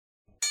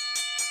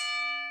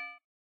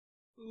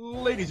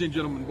Ladies and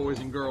gentlemen, boys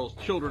and girls,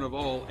 children of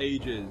all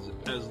ages,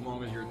 as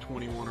long as you're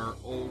 21 or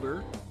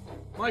older,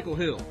 Michael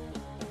Hill,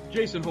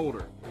 Jason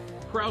Holder,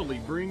 proudly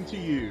bring to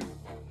you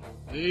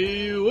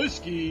the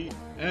Whiskey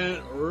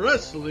and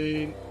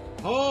Wrestling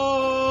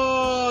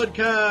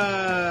Podcast.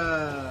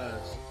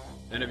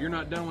 And if you're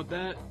not done with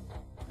that,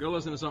 go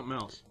listen to something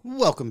else.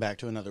 Welcome back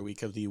to another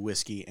week of the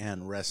Whiskey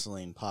and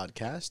Wrestling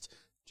Podcast.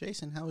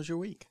 Jason, how was your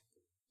week?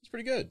 It's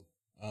pretty good.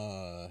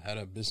 Had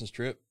a business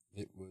trip.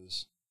 It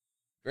was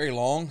very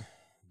long,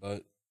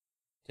 but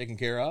taken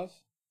care of.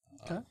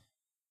 Okay.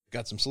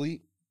 Got some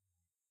sleep.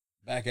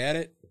 Back at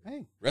it.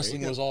 Hey,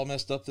 Wrestling was all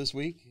messed up this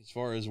week as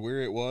far as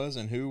where it was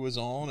and who was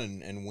on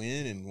and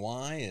when and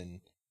why.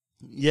 And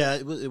yeah,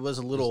 it was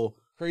a little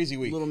crazy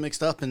week. A little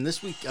mixed up. And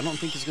this week, I don't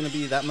think it's going to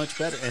be that much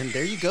better. And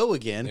there you go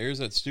again. There's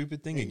that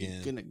stupid thing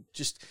again. You're going to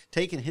just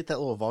take and hit that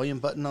little volume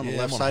button on the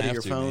left I'm side gonna of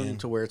your have to, phone man.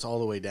 to where it's all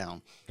the way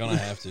down. Gonna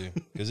have to,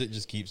 because it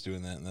just keeps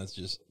doing that, and that's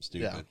just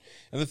stupid. Yeah.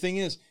 And the thing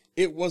is,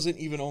 it wasn't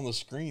even on the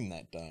screen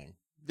that time.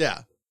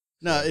 Yeah.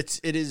 No, it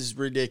is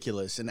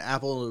ridiculous. And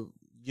Apple,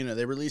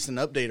 they released an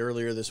update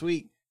earlier this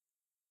week.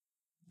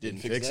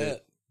 Didn't fix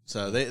it.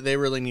 So they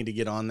really need to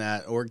get on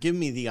that or give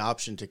me the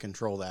option to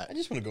control that. I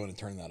just want to go in and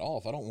turn that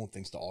off. I don't want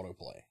things to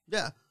autoplay.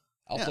 Yeah.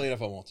 I'll play it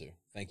if I want to.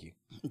 Thank you.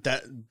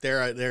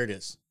 There it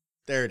is.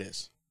 There it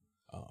is.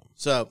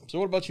 So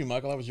what about you,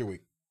 Michael? How was your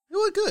week? It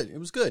was good. It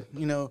was good.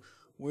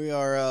 We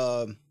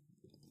are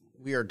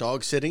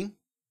dog sitting.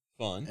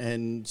 Fun.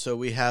 And so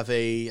we have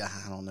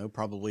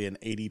probably an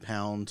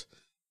 80-pound,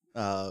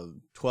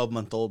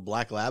 12-month-old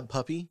black lab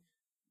puppy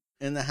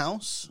in the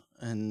house.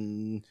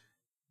 And,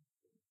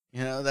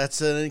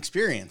 that's an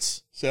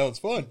experience. Sounds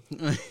fun.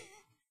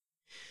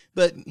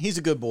 But he's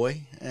a good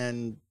boy.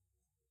 And,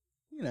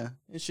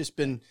 it's just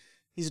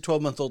he's a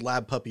 12-month-old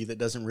lab puppy that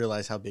doesn't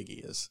realize how big he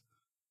is.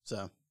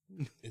 So.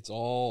 It's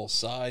all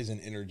size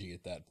and energy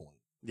at that point.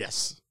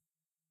 Yes.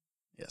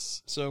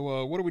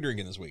 So what are we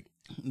drinking this week?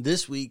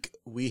 This week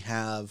we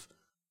have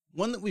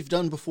one that we've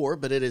done before,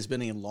 but it has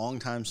been a long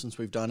time since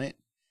we've done it.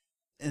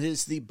 It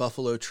is the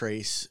Buffalo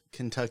Trace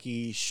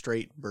Kentucky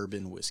Straight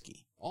Bourbon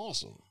Whiskey.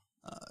 Awesome.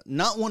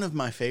 Not one of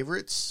my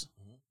favorites,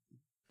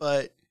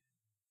 but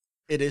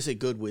it is a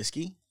good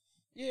whiskey.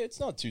 Yeah, it's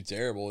not too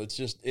terrible. It's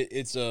just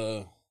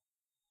to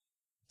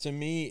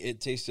me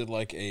it tasted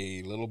like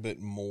a little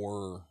bit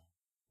more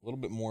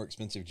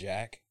expensive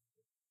Jack,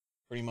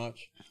 pretty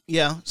much.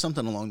 Yeah,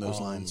 something along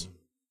those lines.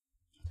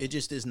 It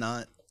just is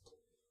not.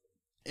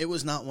 It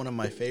was not one of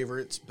my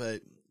favorites,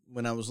 but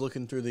when I was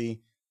looking through the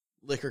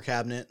liquor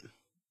cabinet,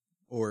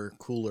 or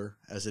cooler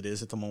as it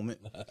is at the moment,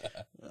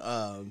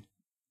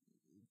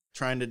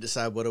 trying to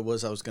decide what it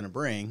was I was going to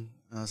bring,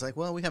 I was like,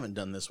 well, we haven't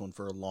done this one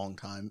for a long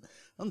time. I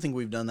don't think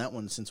we've done that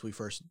one since we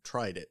first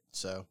tried it.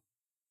 So,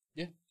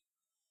 yeah,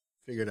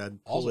 figured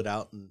I'd pull it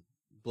out and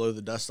blow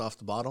the dust off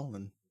the bottle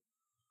and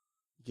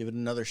give it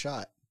another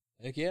shot.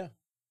 Heck yeah.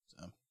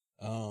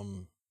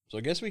 So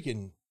I guess we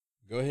can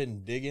go ahead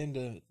and dig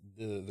into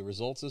the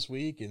results this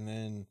week and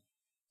then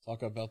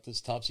talk about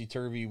this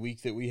topsy-turvy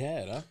week that we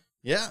had, huh?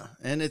 Yeah,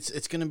 and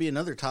it's going to be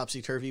another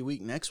topsy-turvy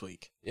week next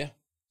week. Yeah.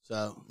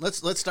 So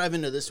let's dive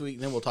into this week,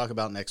 and then we'll talk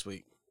about next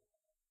week.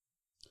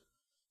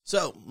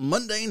 So,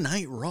 Monday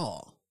Night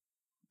Raw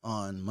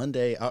on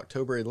Monday,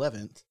 October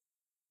 11th,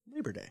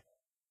 Labor Day.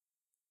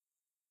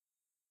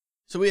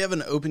 So we have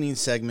an opening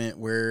segment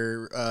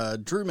where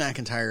Drew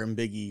McIntyre and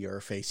Big E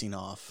are facing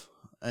off.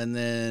 And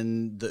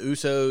then the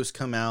Usos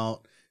come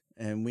out,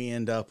 and we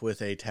end up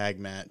with a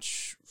tag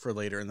match for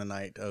later in the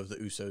night of the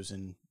Usos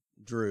and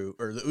Drew,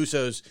 or the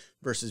Usos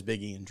versus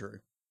Big E and Drew.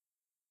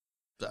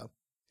 So,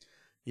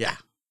 yeah.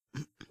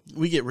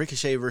 We get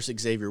Ricochet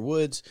versus Xavier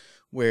Woods,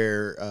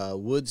 where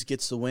Woods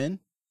gets the win.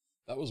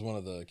 That was one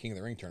of the King of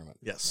the Ring tournament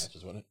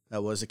matches, wasn't it?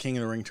 That was a King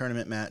of the Ring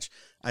tournament match.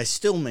 I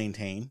still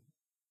maintain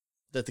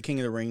that the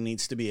King of the Ring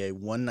needs to be a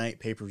one-night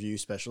pay-per-view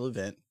special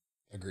event.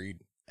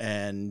 Agreed.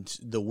 And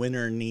the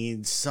winner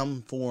needs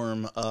some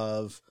form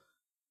of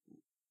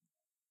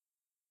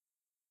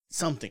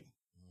something,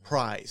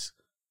 prize,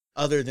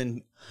 other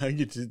than I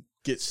get to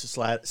get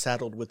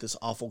saddled with this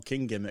awful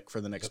King gimmick for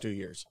the next 2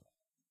 years.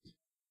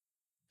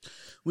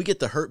 We get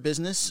the Hurt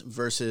Business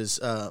versus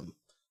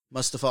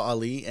Mustafa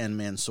Ali and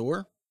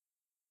Mansoor.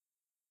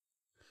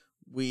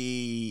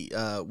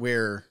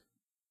 Where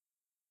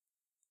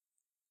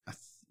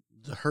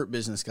the Hurt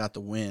Business got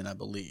the win, I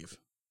believe.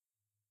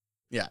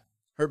 Yeah,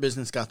 Hurt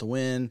Business got the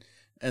win,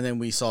 and then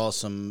we saw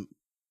some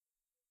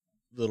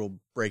little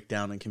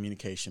breakdown in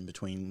communication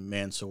between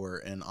Mansoor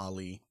and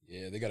Ali.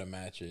 Yeah, they got a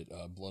match at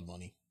Blood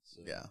Money.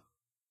 So. Yeah.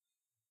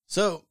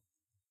 So,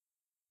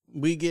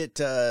 we get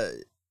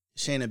Shayna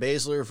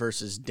Baszler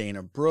versus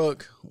Dana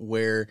Brooke,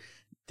 where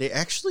they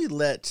actually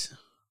let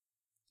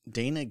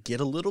Dana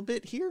get a little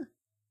bit here,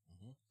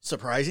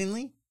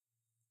 surprisingly,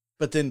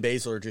 but then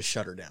Baszler just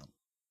shut her down.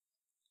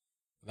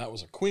 That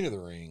was a Queen of the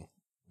Ring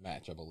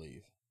match, I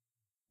believe.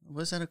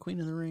 Was that a Queen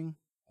of the Ring?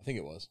 I think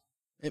it was.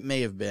 It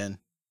may have been.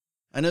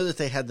 I know that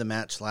they had the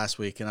match last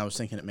week, and I was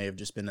thinking it may have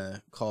just been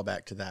a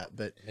callback to that,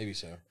 but maybe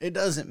so. It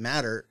doesn't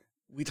matter.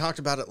 we talked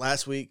about it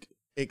last week.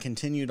 It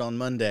continued on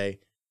Monday.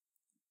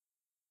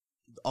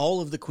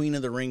 All of the Queen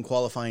of the Ring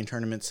qualifying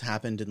tournaments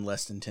happened in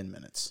less than 10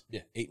 minutes.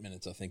 Yeah, 8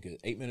 minutes, I think.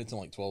 8 minutes and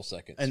like 12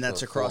 seconds. And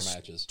that's for across 4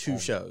 matches. two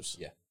shows.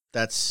 Yeah.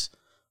 That's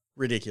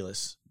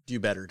ridiculous. Do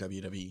better,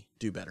 WWE.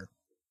 Do better.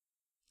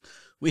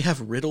 We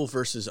have Riddle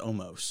versus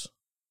Omos.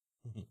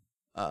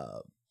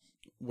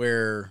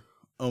 Where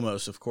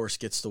Omos, of course,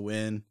 gets the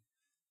win.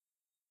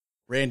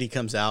 Randy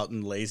comes out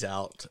and lays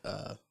out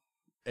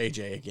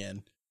AJ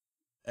again.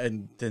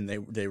 And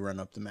then they run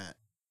up the mat.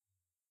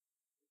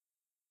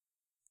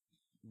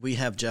 We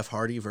have Jeff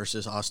Hardy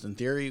versus Austin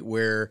Theory,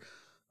 where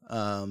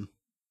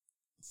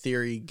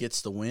Theory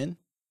gets the win.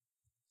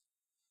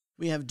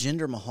 We have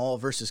Jinder Mahal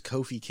versus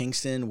Kofi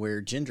Kingston,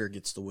 where Jinder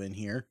gets the win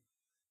here.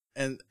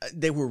 And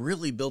they were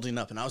really building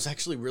up, and I was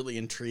actually really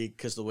intrigued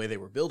because the way they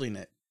were building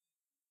it.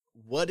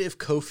 What if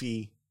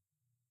Kofi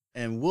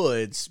and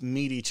Woods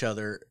meet each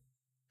other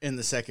in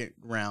the second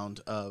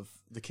round of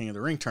the King of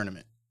the Ring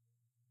tournament?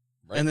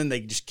 Right. And then they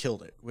just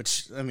killed it,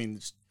 which, I mean,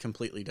 it's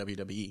completely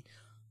WWE.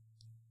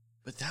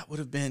 But that would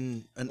have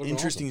been an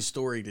interesting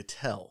story to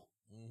tell.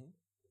 Mm-hmm.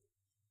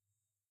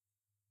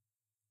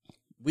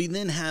 We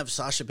then have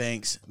Sasha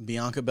Banks,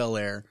 Bianca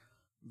Belair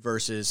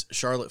versus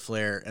Charlotte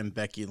Flair and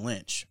Becky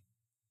Lynch.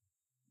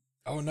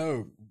 Oh,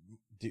 no.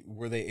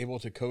 Were they able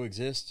to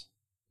coexist?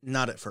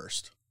 Not at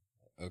first.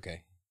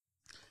 Okay.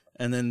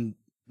 And then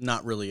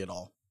not really at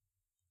all.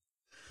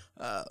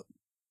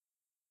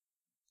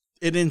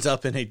 It ends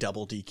up in a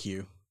double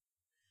DQ.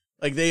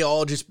 Like, they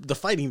all just, the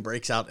fighting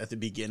breaks out at the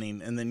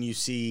beginning, and then you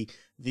see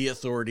the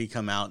Authority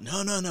come out.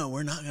 No,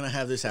 we're not going to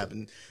have this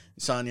happen.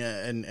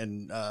 Sonya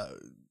and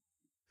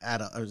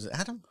Adam, was it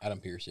Adam? Adam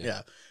Pearce,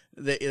 yeah.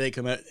 Yeah. They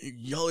come out,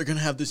 y'all are going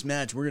to have this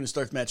match. We're going to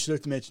start the match.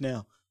 Start the match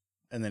now.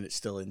 And then it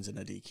still ends in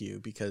a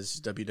DQ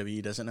because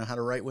WWE doesn't know how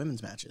to write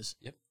women's matches.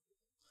 Yep.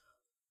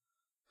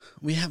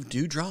 We have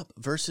Doudrop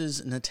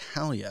versus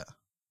Natalya,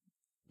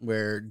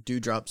 where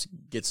Doudrop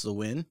gets the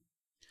win.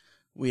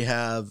 We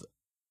have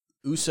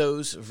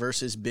Usos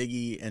versus Big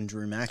E and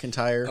Drew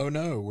McIntyre. Oh,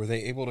 no. Were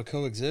they able to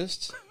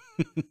coexist?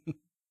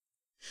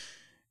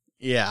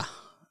 Yeah,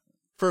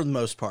 for the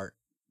most part.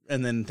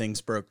 And then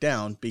things broke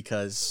down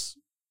because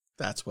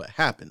that's what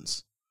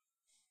happens.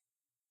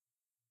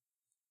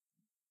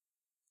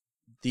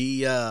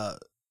 I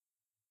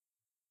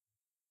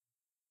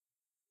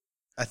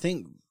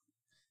think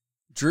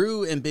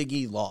Drew and Big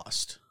E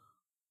lost.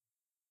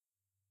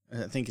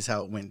 I think is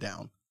how it went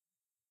down.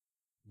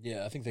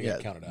 Yeah, I think they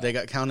got counted out. They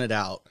got counted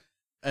out.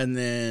 And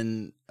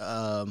then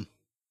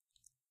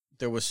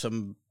there was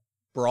some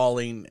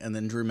brawling, and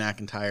then Drew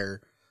McIntyre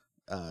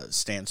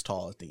stands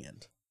tall at the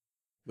end,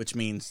 which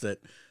means that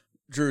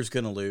Drew's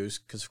going to lose,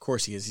 because of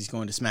course he is. He's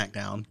going to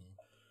SmackDown.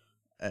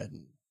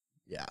 And,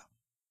 yeah.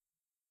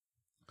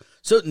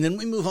 So and then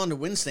we move on to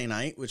Wednesday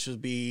night, which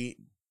would be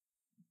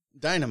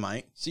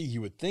Dynamite. See,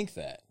 you would think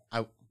that.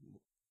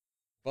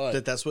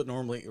 But that's what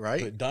normally,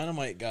 right? But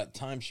Dynamite got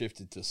time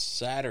shifted to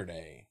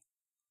Saturday.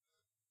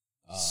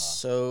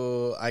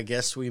 So I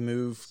guess we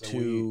move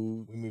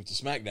to... We moved to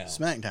SmackDown.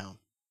 SmackDown.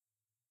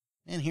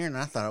 And here, and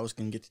I thought I was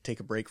going to get to take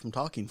a break from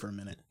talking for a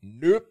minute.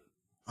 Nope.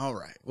 All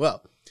right.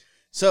 Well,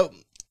 so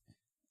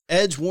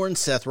Edge warns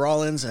Seth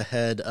Rollins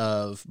ahead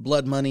of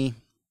Blood Money.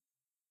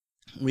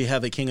 We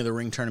have a King of the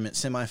Ring tournament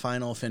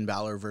semifinal, Finn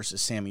Balor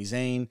versus Sami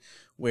Zayn,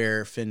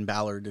 where Finn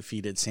Balor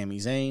defeated Sami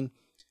Zayn.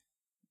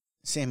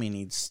 Sami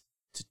needs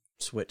to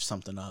switch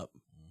something up.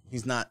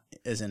 He's not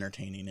as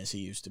entertaining as he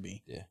used to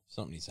be. Yeah,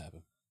 something needs to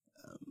happen.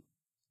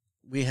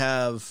 We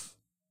have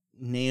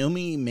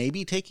Naomi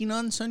maybe taking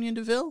on Sonya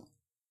Deville.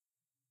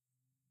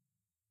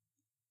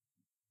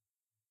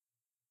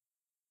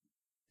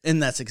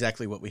 And that's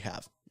exactly what we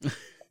have.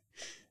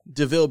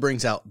 Deville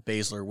brings out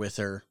Baszler with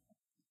her.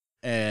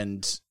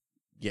 And,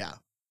 yeah.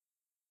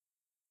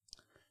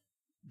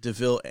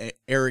 Deville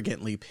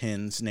arrogantly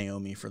pins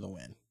Naomi for the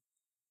win.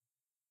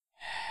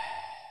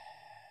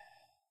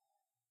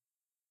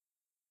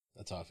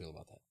 That's how I feel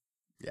about that.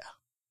 Yeah.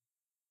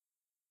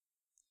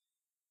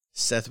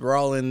 Seth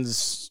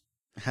Rollins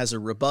has a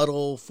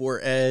rebuttal for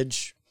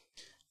Edge.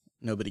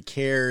 Nobody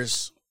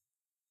cares.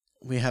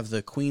 We have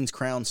the Queen's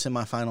Crown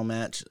semifinal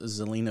match,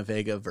 Zelina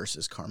Vega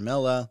versus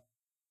Carmella,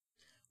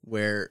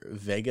 where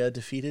Vega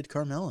defeated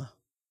Carmella.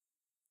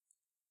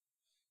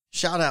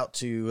 Shout out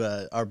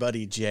to our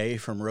buddy Jay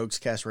from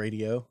Roguescast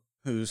Radio,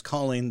 who's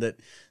calling that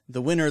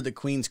the winner of the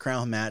Queen's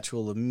Crown match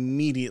will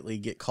immediately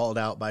get called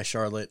out by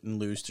Charlotte and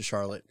lose to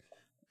Charlotte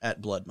at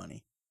Blood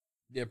Money.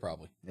 Yeah,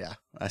 probably. Yeah,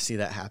 I see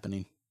that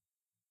happening.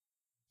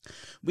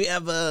 We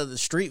have the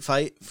street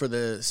fight for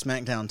the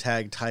SmackDown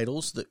Tag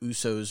titles, the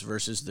Usos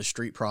versus the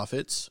Street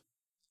Profits,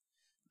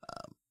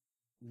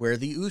 where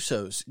the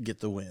Usos get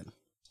the win.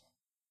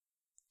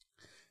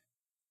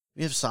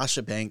 We have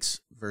Sasha Banks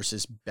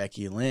versus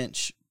Becky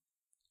Lynch,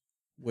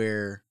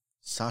 where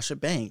Sasha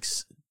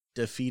Banks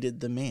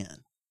defeated the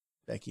man,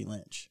 Becky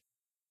Lynch.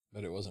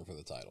 But it wasn't for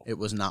the title. It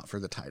was not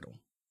for the title.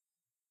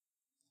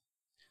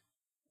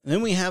 And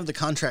then we have the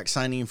contract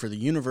signing for the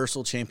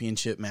Universal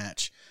Championship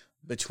match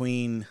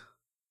between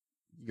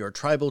your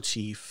tribal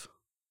chief,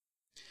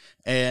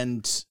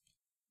 and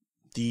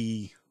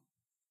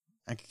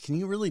can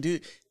you really do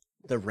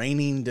the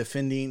reigning,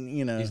 defending,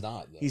 He's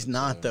not, though. He's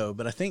not, though,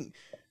 but I think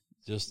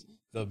just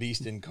the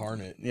beast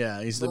incarnate.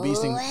 Yeah, he's the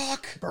beast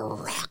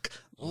Brock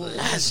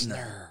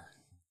Lesnar.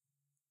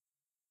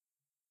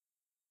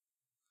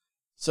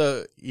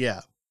 So,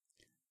 yeah.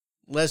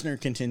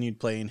 Lesnar continued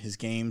playing his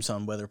games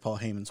on whether Paul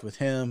Heyman's with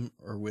him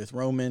or with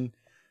Roman.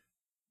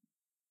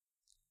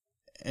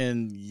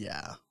 And,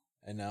 yeah.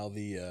 And now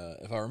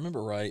if I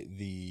remember right,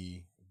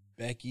 the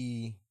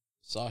Becky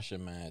Sasha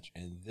match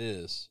and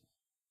this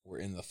were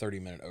in the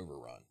 30-minute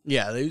overrun.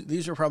 Yeah,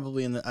 these are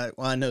probably in the...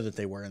 I know that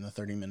they were in the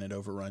 30-minute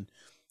overrun,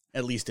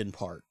 at least in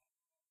part.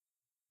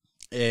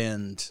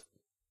 And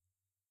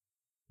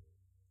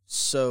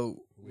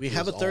so we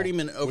have a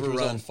 30-minute overrun.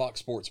 Which was on Fox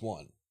Sports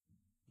 1.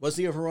 Was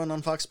the overrun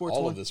on Fox Sports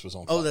 1? All of this was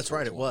on Fox Oh, that's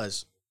Sports right, it 1.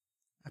 was.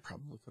 I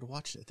probably could have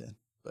watched it then,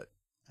 but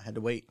I had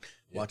to wait,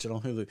 watch it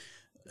on Hulu.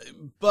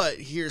 But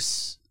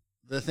here's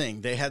the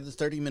thing. They had the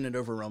 30-minute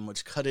overrun,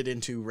 which cut it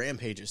into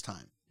Rampage's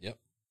time. Yep.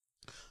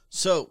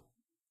 So,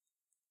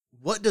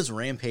 what does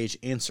Rampage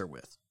answer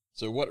with?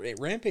 So what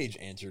Rampage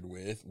answered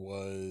with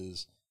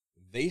was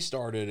they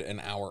started an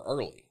hour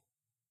early.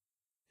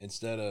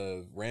 Instead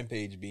of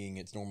Rampage being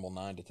its normal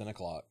 9 to 10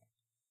 o'clock,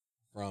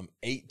 from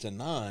 8 to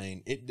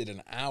 9, it did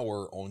an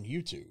hour on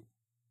YouTube.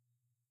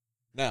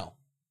 Now,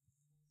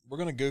 we're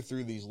going to go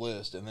through these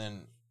lists, and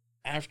then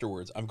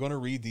afterwards, I'm going to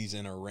read these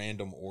in a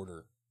random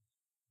order.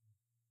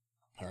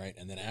 All right,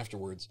 and then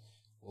afterwards,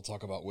 we'll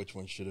talk about which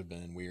one should have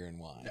been where and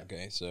why. Yep.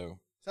 Okay, so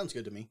Sounds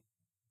good to me.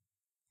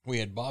 we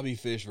had Bobby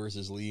Fish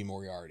versus Lee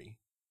Moriarty,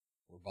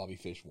 where Bobby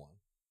Fish won.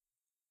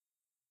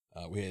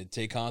 We had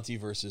Tay Conti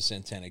versus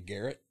Santana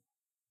Garrett,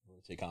 where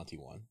Tay Conti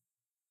won.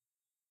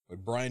 We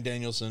had Bryan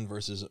Danielson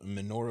versus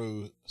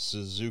Minoru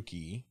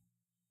Suzuki,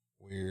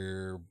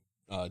 where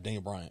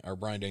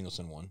Bryan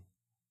Danielson won.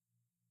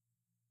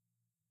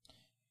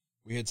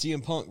 We had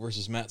CM Punk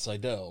versus Matt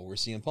Sydal, where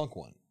CM Punk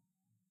won.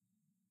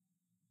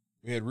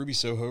 We had Ruby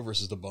Soho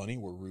versus The Bunny,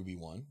 where Ruby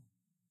won.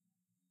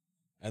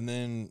 And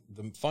then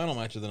the final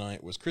match of the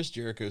night was Chris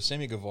Jericho,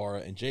 Sammy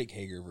Guevara, and Jake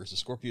Hager versus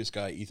Scorpio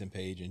Sky, Ethan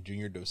Page, and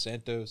Junior Dos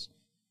Santos,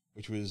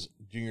 which was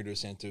Junior Dos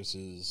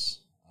Santos'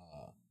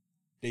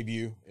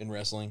 debut in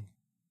wrestling.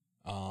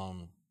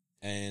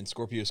 And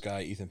Scorpio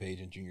Sky, Ethan Page,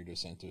 and Junior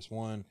Dos Santos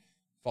won,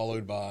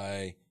 followed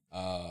by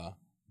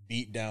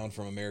beat down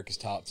from America's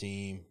Top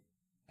Team,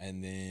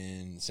 and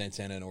then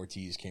Santana and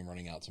Ortiz came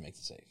running out to make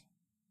the save.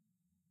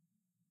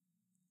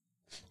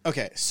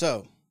 Okay,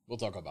 so... We'll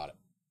talk about it.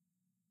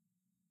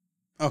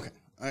 Okay,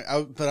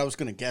 but I was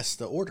going to guess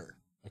the order.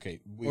 Okay.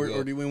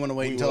 Or do we want to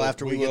wait until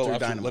after we get through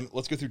Dynamite?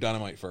 Let's go through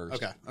Dynamite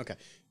first. Okay.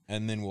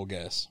 And then we'll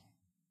guess.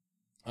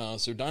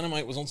 So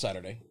Dynamite was on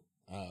Saturday.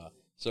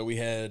 So we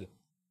had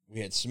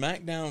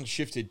SmackDown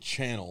shifted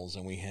channels,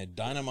 and we had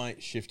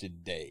Dynamite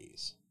shifted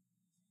days.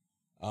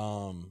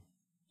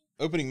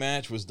 Opening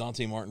match was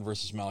Dante Martin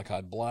versus Malachi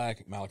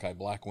Black. Malachi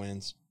Black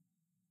wins.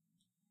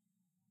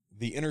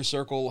 The Inner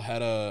Circle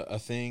had a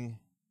thing,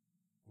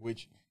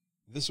 which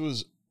this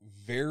was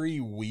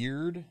very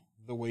weird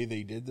the way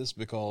they did this,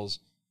 because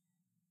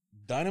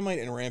Dynamite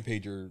and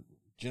Rampage are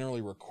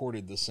generally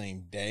recorded the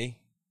same day.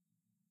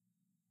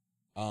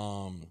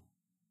 So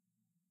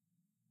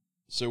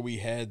we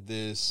had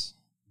this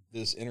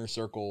Inner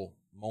Circle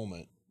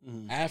moment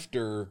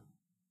after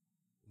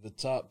the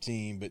Top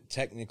Team, but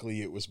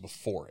technically it was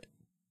before it.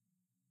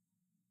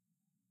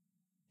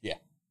 Yeah.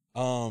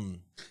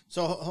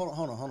 So hold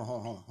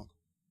on.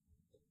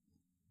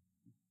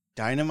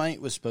 Dynamite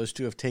was supposed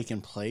to have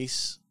taken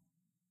place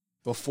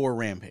before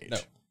Rampage. No.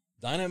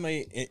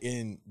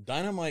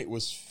 Dynamite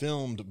was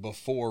filmed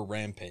before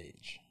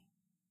Rampage,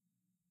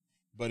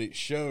 but it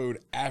showed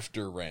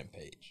after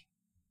Rampage.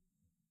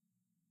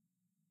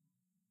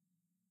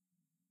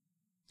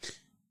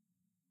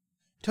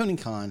 Tony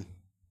Khan.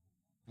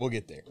 We'll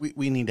get there.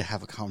 We need to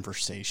have a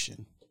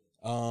conversation.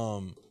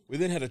 We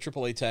then had a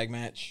AAA tag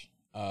match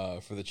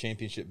for the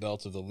championship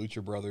belts of the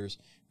Lucha Brothers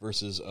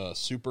versus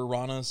Super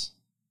Ranas,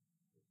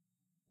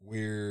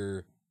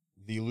 where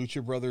the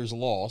Lucha Brothers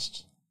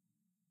lost,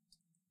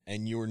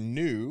 and your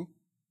new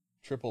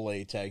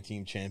AAA tag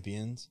team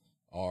champions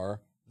are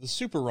the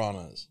Super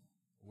Ranas,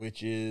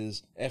 which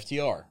is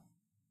FTR.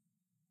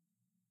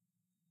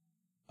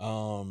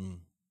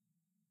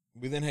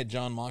 We then had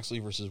Jon Moxley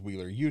versus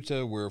Wheeler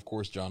Yuta, where, of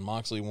course, Jon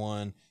Moxley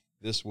won.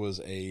 This was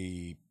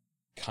a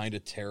kind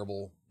of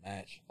terrible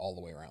match all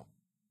the way around.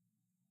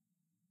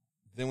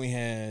 Then we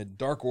had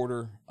Dark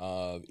Order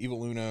of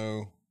Evil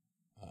Uno,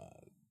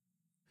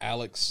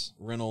 Alex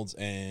Reynolds,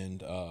 and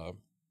Johnny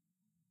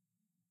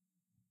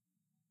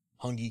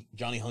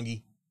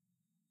Hungy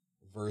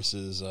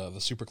versus the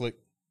Super Click.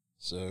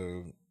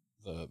 So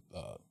the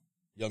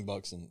Young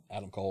Bucks and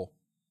Adam Cole.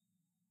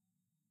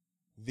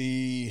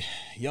 The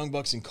Young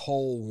Bucks and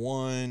Cole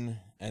won,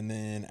 and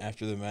then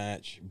after the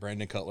match,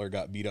 Brandon Cutler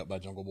got beat up by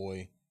Jungle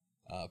Boy,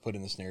 put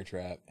in the snare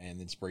trap, and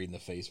then sprayed in the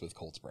face with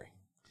cold spray.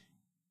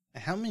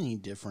 How many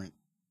different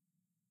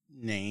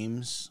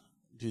names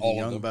do the All of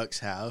Young them. Bucks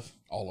have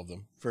All of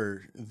them.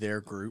 for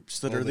their groups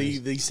that Well, are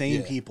the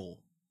same yeah. people?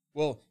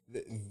 Well,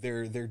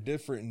 they're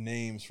different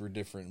names for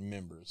different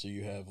members. So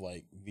you have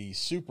like the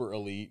Super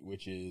Elite,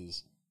 which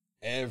is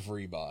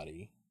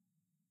everybody,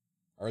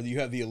 or you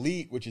have the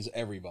Elite, which is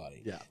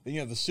everybody. Yeah. Then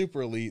you have the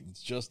Super Elite,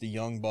 it's just the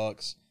Young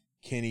Bucks,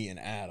 Kenny, and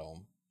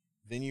Adam.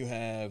 Then you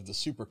have the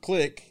Super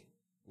Clique,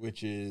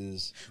 which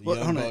is the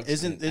Young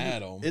Bucks and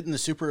Adam. Isn't the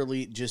Super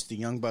Elite just the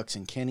Young Bucks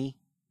and Kenny?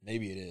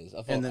 Maybe it is.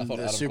 I And then thought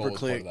the Adam Super Cole was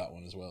part Clique- of that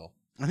one as well.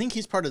 I think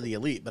he's part of the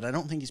Elite, but I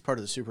don't think he's part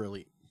of the Super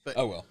Elite. But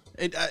Oh well.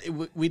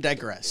 we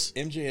digress.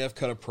 MJF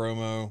cut a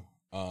promo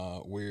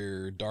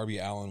where Darby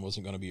Allin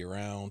wasn't going to be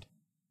around.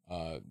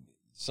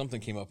 Something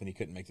came up and he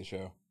couldn't make the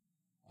show.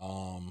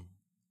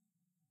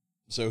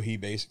 So he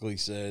basically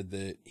said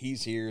that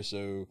he's here,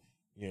 so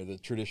the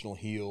traditional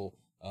heel.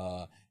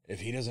 If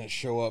he doesn't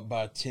show up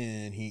by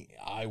 10,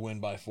 I win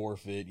by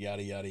forfeit.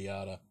 Yada yada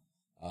yada.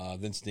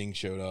 Then Sting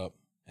showed up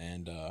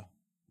and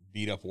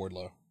beat up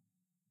Wardlow,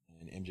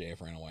 and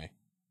MJF ran away.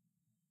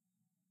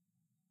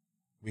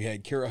 We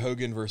had Kara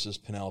Hogan versus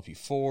Penelope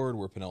Ford,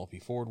 where Penelope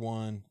Ford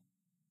won.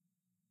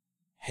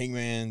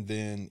 Hangman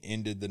then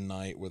ended the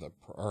night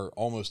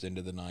almost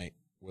ended the night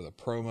with a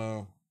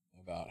promo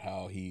about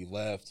how he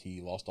left,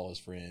 he lost all his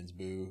friends,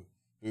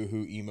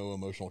 boo-hoo, emo,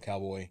 emotional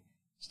cowboy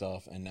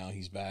stuff, and now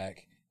he's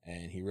back,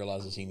 and he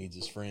realizes he needs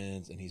his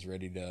friends, and he's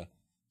ready to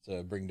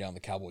bring down the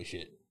cowboy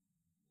shit.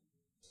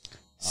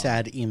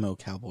 Sad emo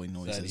cowboy Sad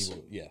noises.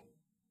 evil, yeah.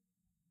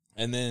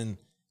 And then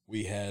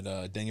we had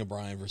Daniel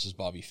Bryan versus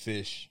Bobby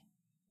Fish,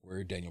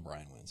 where Daniel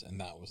Bryan wins, and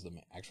that was the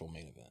actual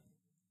main event.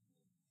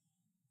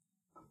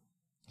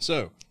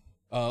 So,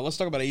 let's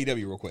talk about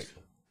AEW real quick.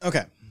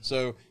 Okay.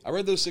 So, I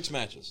read those 6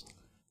 matches.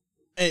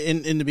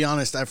 And to be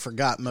honest, I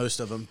forgot most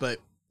of them, but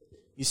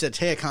you said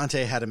Taya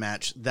Conte had a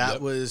match. That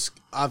Yep. was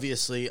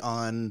obviously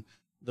on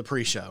the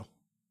pre-show.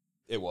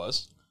 It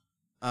was.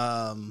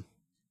 There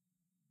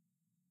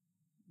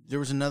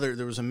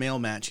was a male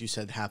match you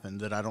said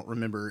happened that I don't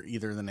remember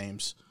either of the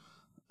names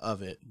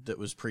of it that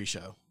was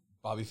pre-show.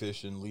 Bobby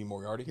Fish and Lee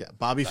Moriarty. Yeah,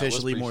 Bobby That Fish,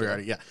 was Lee pre-show.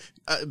 Moriarty. Yeah,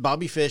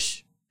 Bobby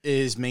Fish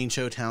is main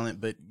show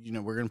talent, but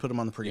we're gonna put him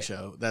on the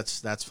pre-show.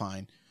 That's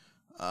fine.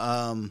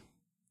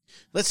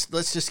 Let's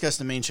discuss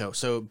the main show.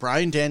 So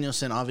Bryan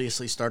Danielson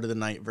obviously started the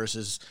night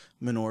versus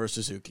Minoru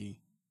Suzuki.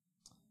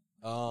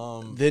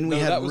 Then we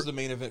had that was the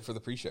main event for the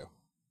pre-show.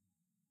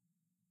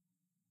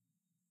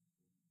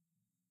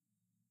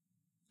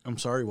 I'm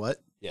sorry, what?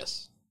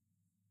 Yes.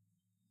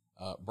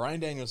 Bryan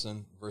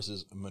Danielson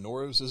versus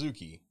Minoru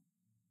Suzuki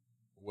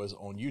was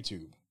on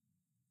YouTube,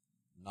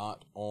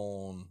 not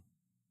on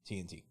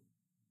TNT.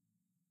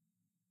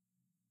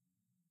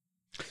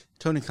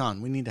 Tony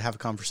Khan, we need to have a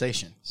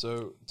conversation.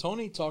 So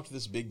Tony talked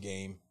this big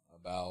game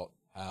about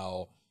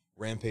how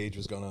Rampage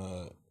was going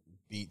to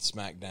beat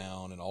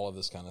SmackDown and all of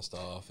this kind of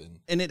stuff.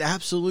 And it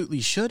absolutely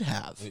should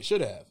have. And it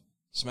should have.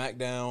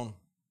 SmackDown,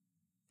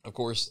 of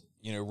course,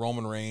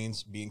 Roman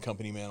Reigns, being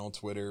company man on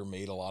Twitter,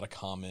 made a lot of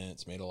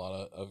comments, made a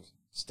lot of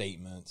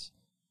statements.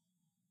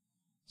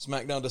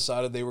 SmackDown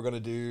decided they were going to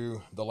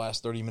do the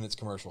last 30 minutes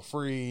commercial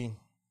free.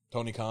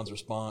 Tony Khan's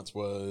response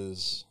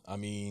was,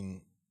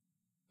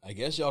 I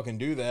guess y'all can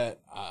do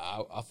that.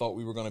 I thought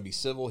we were going to be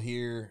civil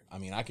here.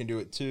 I can do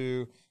it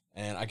too,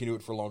 and I can do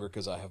it for longer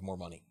because I have more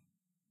money.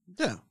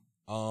 Yeah.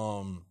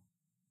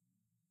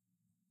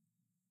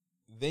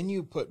 Then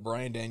you put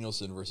Bryan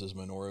Danielson versus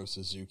Minoru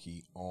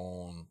Suzuki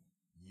on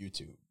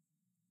YouTube,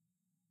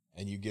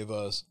 and you give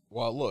us,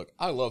 well, look,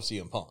 I love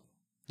CM Punk.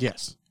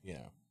 Yes.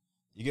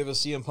 You give us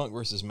CM Punk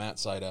versus Matt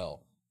Sydal.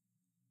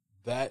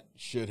 That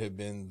should have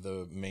been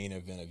the main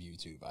event of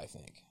YouTube, I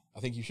think. I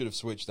think you should have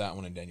switched that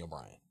one and Daniel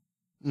Bryan.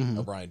 Mm-hmm.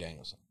 Or Bryan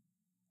Danielson.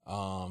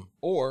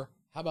 Or,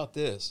 how about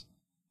this?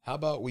 How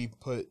about we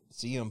put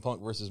CM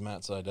Punk versus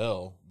Matt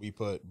Sydal, we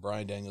put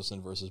Bryan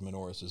Danielson versus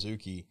Minoru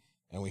Suzuki,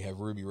 and we have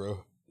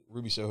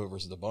Ruby Soho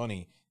versus the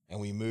Bunny, and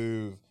we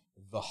move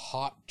the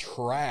hot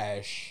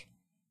trash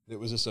that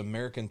was this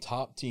American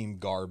Top Team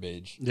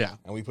garbage, Yeah.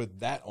 and we put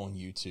that on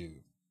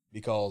YouTube,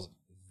 because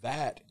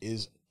that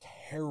is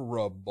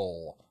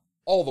terrible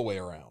all the way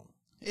around.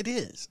 It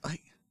is.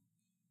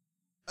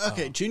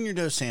 Okay, Junior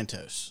Dos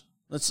Santos.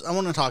 I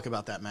want to talk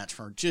about that match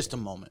for just a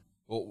moment.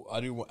 Well, I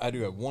do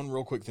have one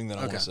real quick thing that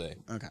I want to say.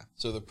 Okay.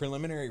 So the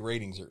preliminary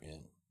ratings are in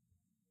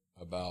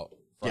about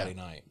Friday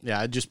night. Yeah,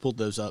 I just pulled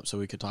those up so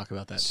we could talk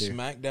about that too.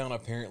 SmackDown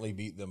apparently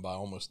beat them by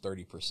almost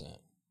 30%.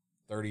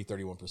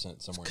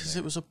 31%, somewhere in Because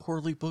there. it was a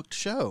poorly booked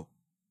show.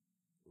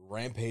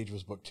 Rampage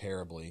was booked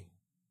terribly.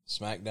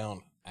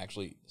 SmackDown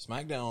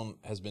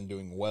has been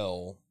doing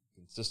well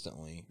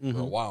consistently for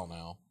a while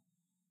now.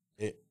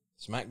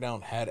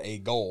 SmackDown had a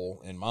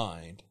goal in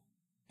mind,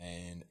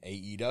 and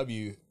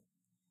AEW,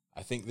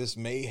 I think this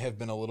may have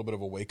been a little bit of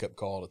a wake-up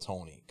call to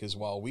Tony, because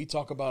while we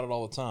talk about it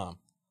all the time,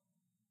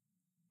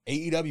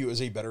 AEW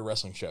is a better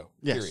wrestling show,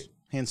 Yes, period.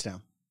 hands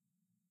down.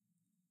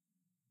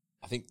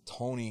 I think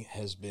Tony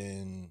has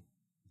been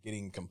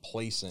getting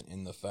complacent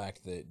in the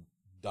fact that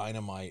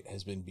Dynamite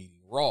has been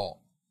beating Raw,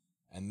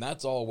 and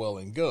that's all well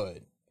and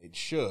good. It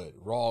should.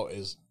 Raw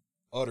is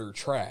utter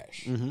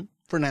trash. Mm-hmm.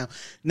 For now.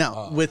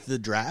 Now, with the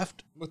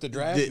draft... With the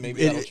draft,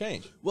 maybe that'll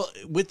change. Well,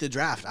 with the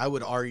draft, I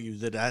would argue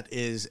that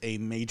is a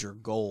major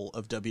goal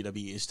of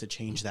WWE is to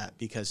change that,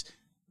 because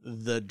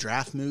the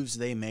draft moves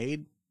they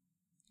made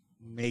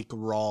make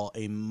Raw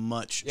a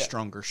much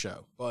stronger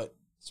show. But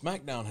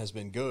SmackDown has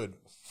been good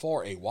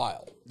for a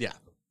while. Yeah.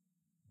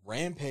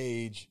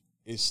 Rampage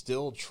is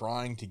still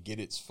trying to get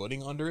its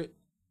footing under it,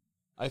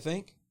 I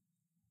think.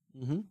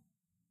 Mm-hmm.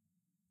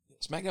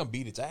 SmackDown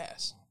beat its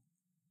ass.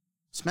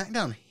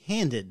 SmackDown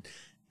handed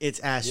its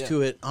ass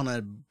to it on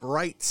a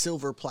bright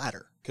silver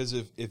platter. Because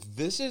if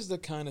this is the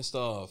kind of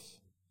stuff...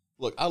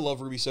 Look, I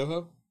love Ruby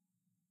Soho.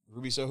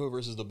 Ruby Soho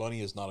versus the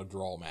Bunny is not a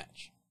draw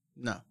match.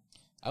 No.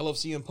 I love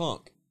CM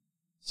Punk.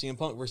 CM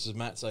Punk versus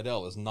Matt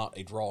Sydal is not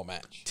a draw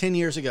match. 10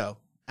 years ago,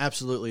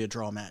 absolutely a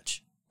draw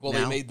match. Well,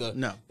 now,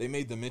 they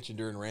made the mention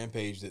during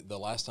Rampage that the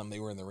last time they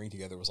were in the ring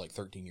together was like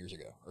 13 years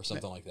ago or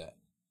something like that.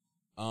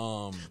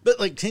 But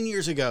like 10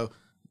 years ago,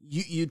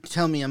 you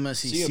tell me I'm going to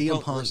see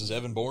CM Punk versus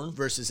Evan Bourne?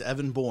 Versus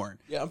Evan Bourne.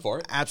 Yeah, I'm for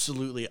it.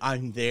 Absolutely.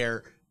 I'm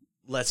there.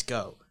 Let's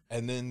go.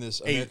 And then this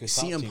America's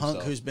Top CM Team Punk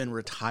stuff. who's been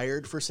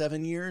retired for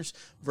 7 years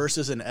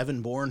versus an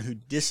Evan Bourne who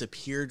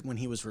disappeared when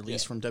he was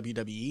released from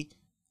WWE.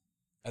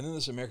 And then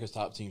this America's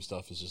Top Team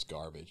stuff is just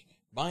garbage.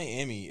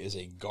 Miami is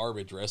a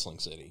garbage wrestling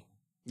city.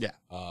 Yeah.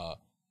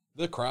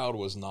 The crowd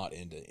was not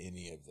into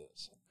any of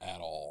this at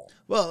all.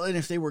 Well, and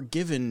if they were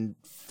given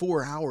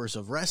 4 hours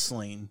of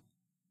wrestling,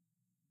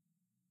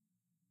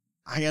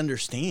 I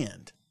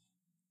understand.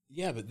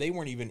 Yeah, but they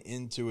weren't even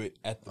into it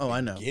at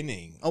the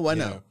beginning. I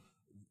know.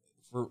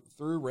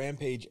 Through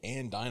Rampage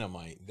and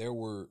Dynamite,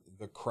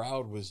 the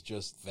crowd was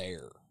just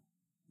there.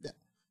 Yeah.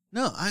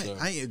 No,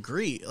 I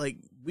agree. Like,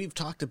 we've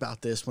talked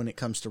about this when it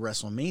comes to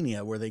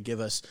WrestleMania, where they give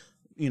us,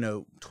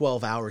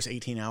 12 hours,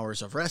 18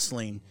 hours of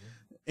wrestling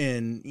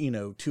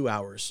in, 2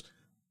 hours,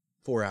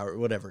 4 hours,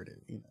 whatever it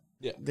is.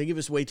 Yeah. They give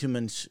us way too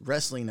much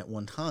wrestling at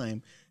one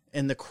time,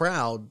 and the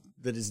crowd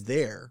that is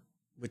there,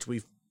 which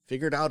we've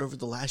figured out over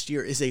the last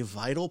year, is a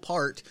vital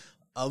part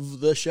of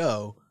the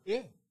show.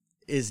 Yeah.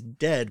 Is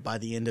dead by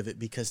the end of it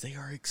because they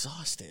are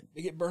exhausted.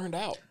 They get burned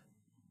out.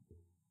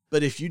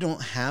 But if you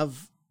don't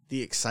have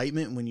the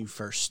excitement when you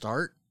first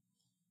start,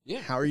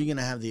 how are you going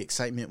to have the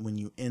excitement when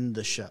you end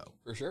the show?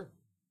 For sure.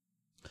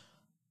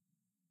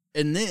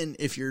 And then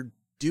if you're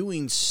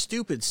doing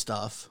stupid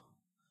stuff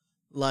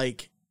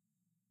like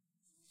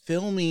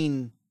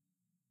filming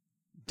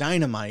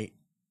Dynamite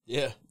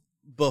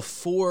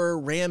before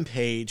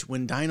Rampage,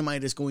 when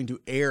Dynamite is going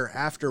to air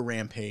after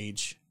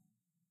Rampage...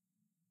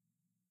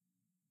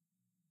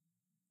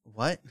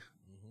 What?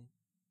 Mm-hmm.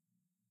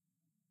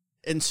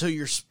 And so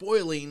you're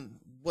spoiling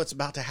what's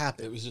about to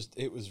happen.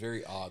 It was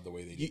very odd the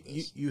way they did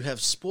this. You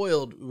have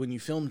spoiled when you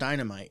film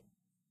Dynamite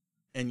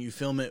and you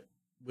film it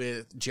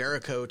with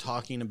Jericho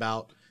talking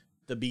about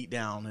the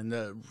beatdown and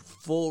the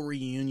full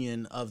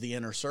reunion of the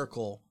Inner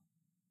Circle.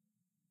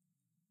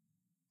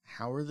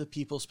 How are the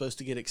people supposed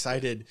to get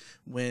excited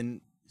when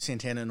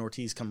Santana and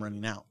Ortiz come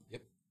running out?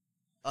 Yep.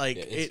 Like,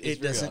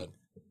 it doesn't... Odd.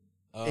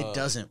 It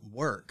doesn't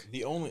work.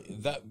 The only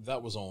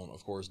that was on,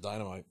 of course,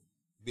 Dynamite.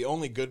 The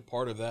only good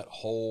part of that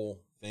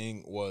whole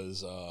thing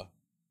was,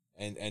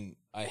 and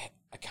I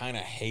kind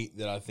of hate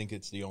that I think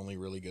it's the only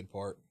really good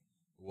part,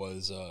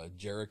 was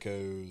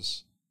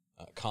Jericho's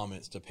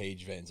comments to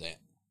Paige Van Zandt.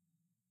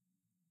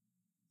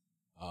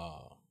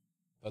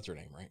 That's her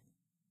name, right?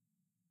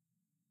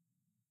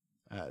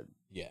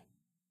 Yeah.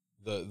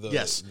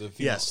 Yes. The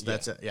female, yes,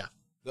 that's it. Yeah.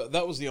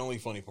 That was the only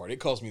funny part. It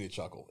caused me to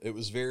chuckle. It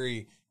was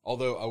very.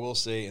 Although I will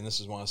say, and this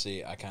is why I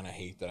say I kind of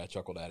hate that I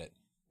chuckled at it,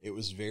 it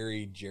was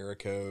very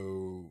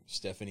Jericho,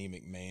 Stephanie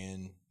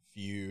McMahon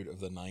feud of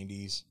the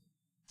 90s.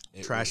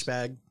 Trash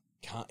bag?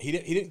 He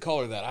didn't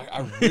call her that.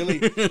 I really,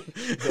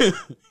 the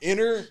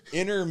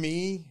inner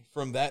me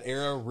from that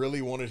era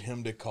really wanted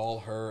him to call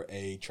her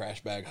a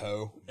trash bag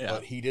hoe,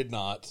 but he did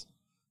not.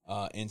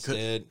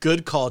 Instead.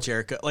 Good call,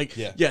 Jericho. Like,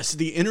 yes,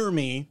 the inner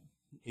me,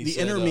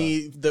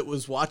 me that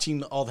was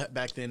watching all that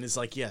back then is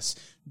like, yes,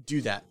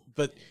 do that.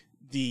 But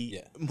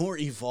the more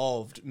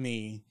evolved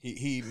me.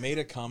 He made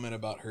a comment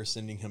about her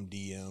sending him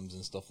DMs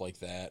and stuff like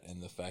that,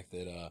 and the fact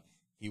that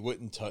he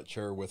wouldn't touch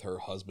her with her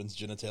husband's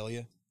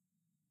genitalia,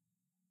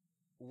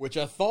 which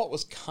I thought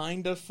was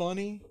kind of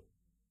funny.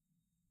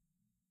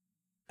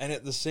 And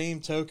at the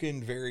same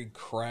token, very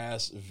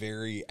crass,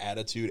 very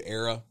attitude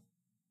era.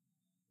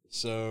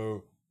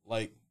 So,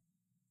 like,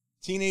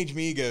 teenage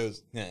me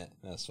goes, nah,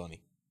 that's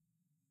funny.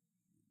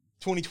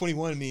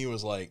 2021 me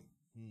was like,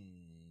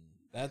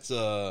 that's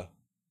a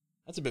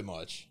bit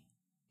much,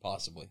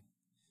 possibly.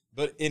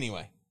 But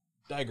anyway,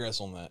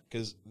 digress on that,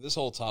 because this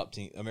whole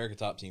America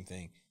Top Team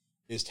thing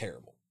is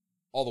terrible,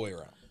 all the way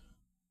around.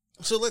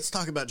 So let's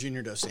talk about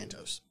Junior Dos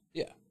Santos.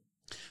 Yeah.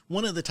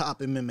 One of the top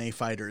MMA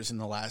fighters in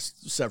the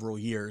last several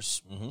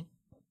years. Mm-hmm.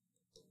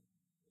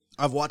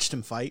 I've watched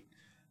him fight.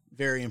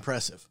 Very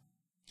impressive.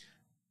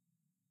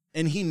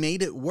 And he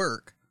made it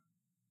work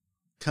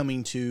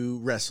coming to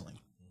wrestling.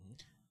 Mm-hmm.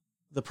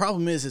 The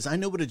problem is I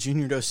know what a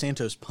Junior Dos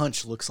Santos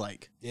punch looks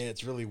like. Yeah,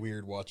 it's really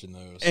weird watching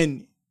those.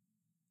 And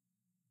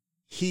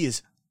he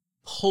is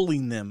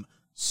pulling them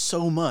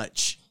so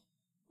much.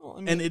 Well, I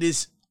mean, And it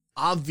is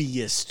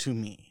obvious to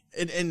me.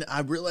 And I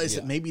realize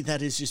that maybe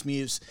that is just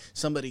me as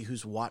somebody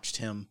who's watched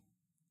him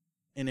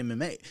in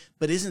MMA.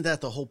 But isn't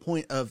that the whole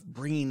point of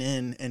bringing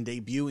in and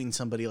debuting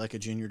somebody like a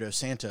Junior Dos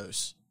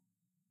Santos?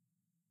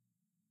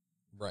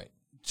 right.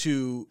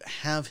 To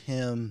have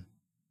him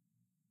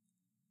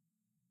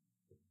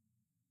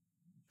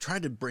try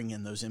to bring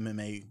in those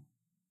MMA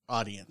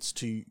audience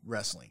to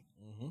wrestling.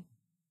 Mm-hmm.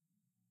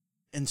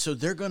 And so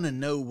they're going to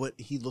know what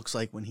he looks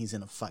like when he's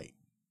in a fight.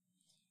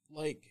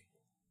 Like,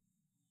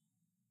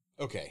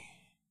 okay,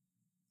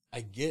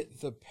 I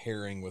get the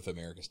pairing with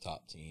America's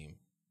Top Team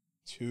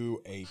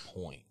to a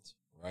point,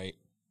 right?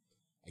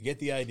 I get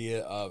the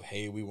idea of,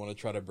 hey, we want to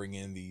try to bring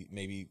in these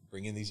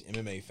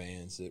MMA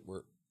fans that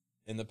were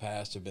in the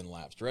past have been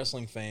lapsed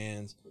wrestling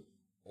fans,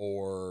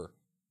 or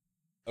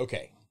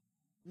okay,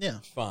 Yeah.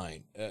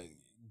 fine,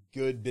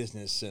 good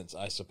business sense,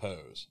 I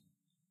suppose.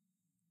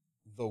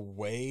 The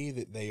way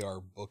that they are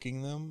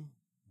booking them,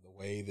 the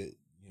way that,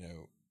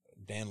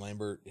 Dan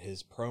Lambert,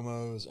 his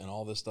promos and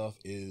all this stuff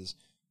is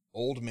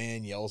old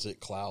man yells at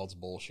clouds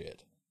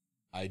bullshit.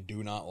 I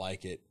do not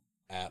like it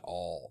at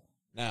all.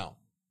 Now,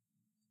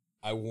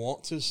 I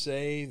want to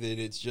say that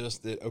it's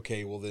just that,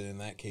 okay, well then in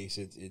that case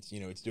it's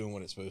it's doing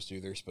what it's supposed to.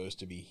 They're supposed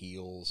to be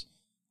heels.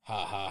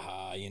 Ha ha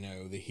ha,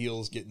 the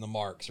heels getting the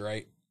marks,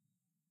 right?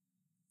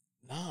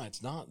 Nah,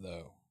 it's not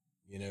though.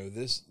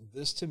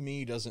 This to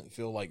me doesn't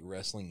feel like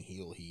wrestling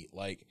heel heat.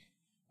 Like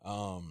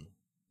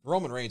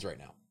Roman Reigns right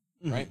now,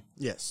 right?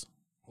 Yes.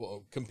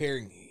 Well,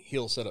 comparing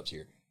heel setups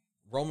here.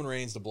 Roman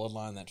Reigns, the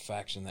Bloodline, that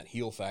faction, that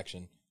heel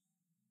faction.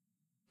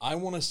 I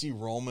want to see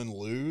Roman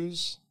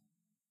lose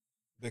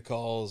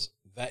because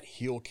that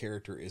heel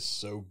character is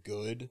so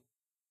good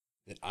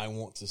that I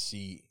want to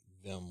see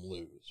them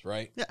lose,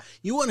 right? Yeah.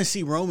 You want to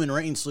see Roman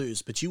Reigns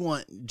lose, but you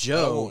want I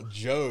Joe want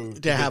Joe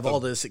to have all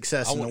the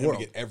success in the I want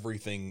world. him to get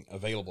everything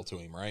available to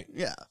him, right?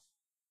 Yeah.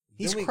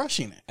 He's Then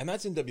crushing it. And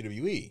that's in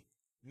WWE.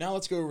 Now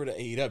let's go over to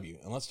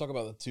AEW and let's talk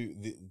about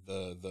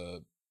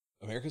the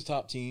America's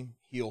Top Team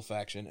heel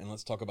faction, and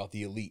let's talk about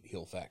the Elite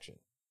heel faction.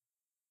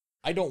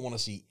 I don't want to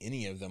see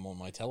any of them on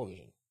my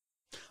television.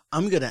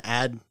 I'm going to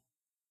add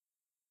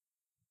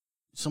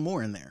some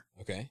more in there.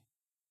 Okay.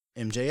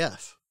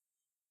 MJF.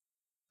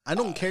 I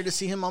don't care to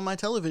see him on my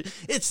television.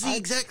 It's the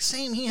exact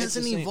same. He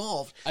hasn't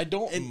evolved. I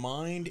don't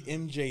mind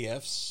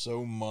MJF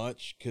so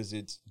much because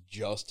it's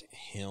just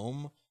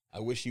him.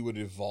 I wish he would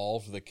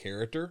evolve the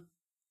character,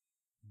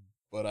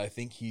 but I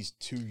think he's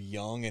too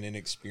young and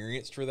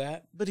inexperienced for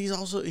that. But he's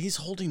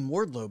holding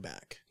Wardlow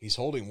back. He's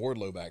holding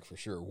Wardlow back for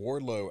sure.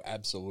 Wardlow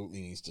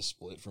absolutely needs to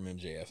split from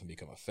MJF and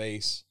become a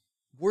face.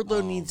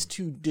 Wardlow needs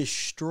to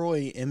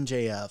destroy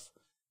MJF.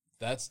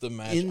 That's the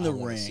match in the I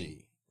want ring. to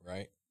see,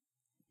 right?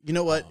 You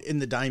know what? In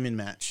the Diamond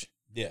match.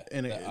 Yeah.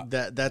 And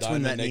that's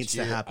when that needs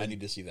to happen. I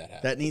need to see that happen.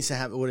 That needs to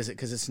happen. What is it?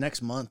 Because it's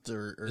next month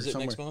or Is it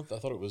somewhere. next month? I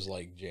thought it was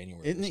like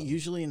January. Isn't it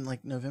usually in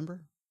like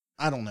November?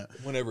 I don't know.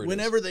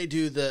 Whenever they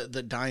do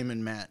the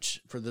Diamond match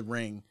for the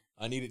ring,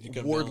 I need it to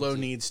come Wardlow down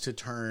needs to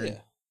turn. Yeah.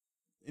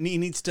 And he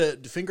needs to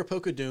finger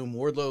poke a doom.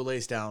 Wardlow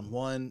lays down.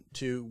 1,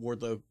 2,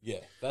 Wardlow. Yeah,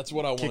 that's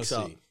what I want to Kicks see.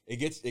 up.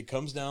 It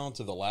comes down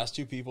to the last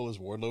two people is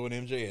Wardlow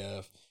and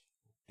MJF.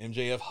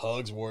 MJF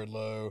hugs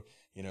Wardlow.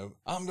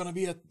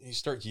 He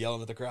starts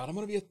yelling at the crowd. I'm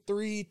going to be a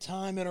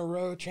 3-time in a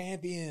row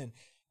champion.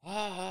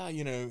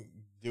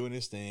 Doing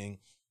his thing.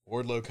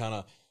 Wardlow kind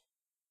of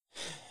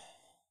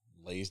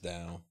lays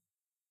down.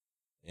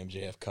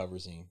 MJF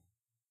covers him.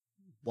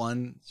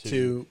 1,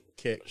 2,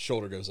 kick.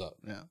 Shoulder goes up.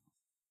 Yeah.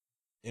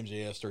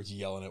 MJF starts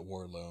yelling at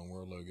Wardlow, and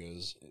Wardlow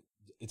goes,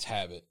 it's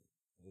habit.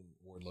 And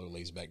Wardlow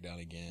lays back down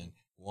again.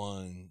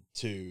 1,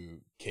 2,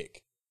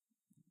 kick.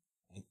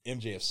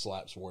 And MJF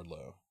slaps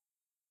Wardlow.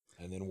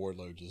 And then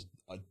Wardlow just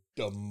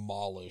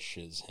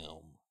demolishes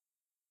him.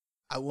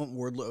 I want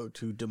Wardlow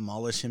to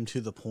demolish him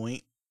to the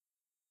point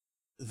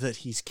that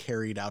he's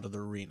carried out of the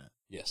arena.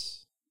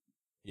 Yes.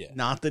 Yeah.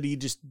 Not that he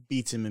just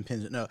beats him and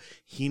pins it. No,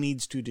 he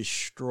needs to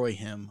destroy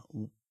him.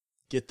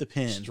 Get the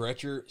pin.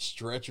 Stretcher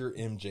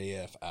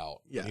MJF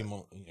out. Yeah. Put him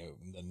on,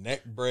 the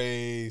neck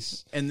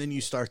brace. And then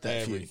you start that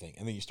everything. feud.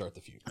 And then you start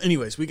the feud.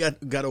 Anyways, we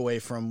got away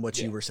from what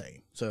you were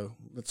saying. So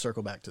let's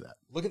circle back to that.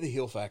 Look at the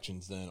heel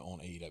factions then on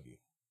AEW.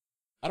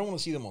 I don't want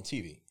to see them on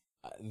TV.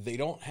 They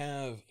don't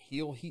have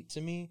heel heat to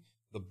me.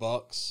 The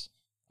Bucks,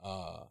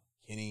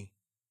 Kenny,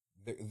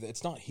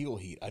 it's not heel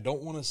heat. I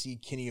don't want to see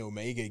Kenny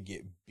Omega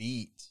get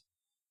beat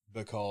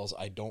because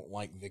I don't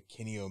like the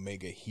Kenny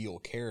Omega heel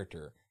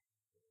character.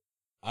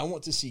 I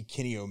want to see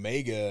Kenny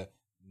Omega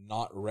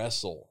not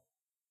wrestle.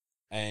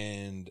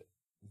 And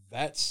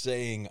that's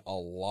saying a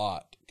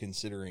lot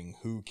considering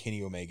who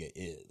Kenny Omega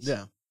is.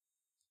 Yeah.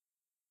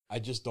 I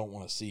just don't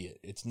want to see it.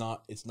 It's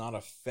not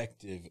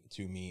effective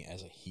to me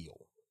as a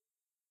heel.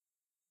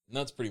 And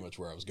that's pretty much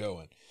where I was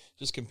going.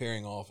 Just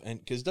comparing off, and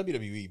because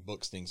WWE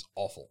books things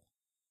awful.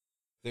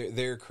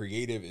 Their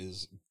creative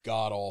is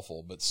god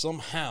awful, but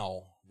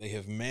somehow they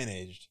have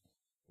managed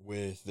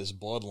with this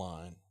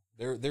bloodline.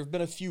 There have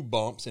been a few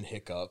bumps and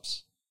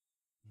hiccups,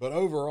 But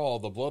overall,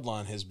 the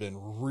Bloodline has been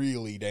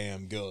really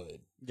damn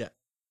good. Yeah.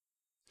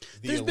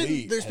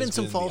 The There's been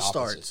some false the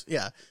starts.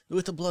 Yeah.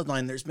 With the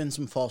Bloodline, there's been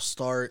some false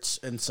starts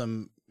and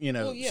some,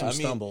 some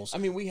stumbles. I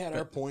mean, we had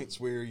our points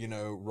where,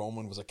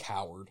 Roman was a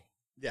coward.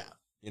 Yeah.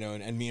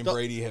 And me and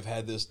Brady have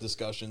had this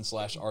discussion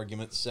 /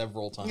 argument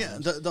several times. Yeah,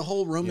 the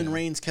whole Roman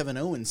Reigns, Kevin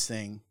Owens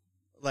thing.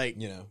 Like,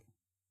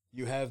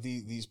 you have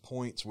these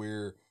points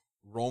where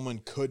Roman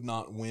could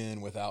not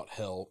win without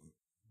help.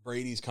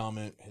 Brady's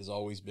comment has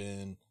always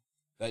been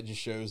that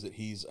just shows that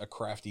he's a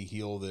crafty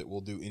heel that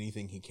will do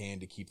anything he can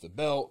to keep the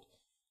belt.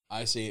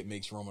 I say it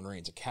makes Roman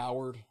Reigns a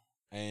coward,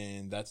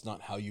 and that's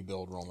not how you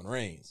build Roman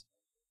Reigns.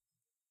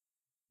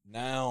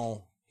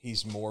 Now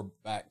he's more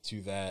back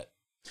to that.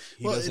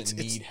 He doesn't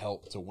need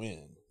help to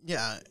win.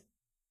 Yeah.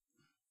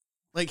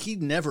 Like, he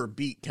never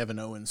beat Kevin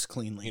Owens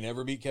cleanly. He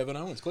never beat Kevin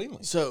Owens cleanly.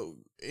 So,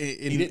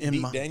 he didn't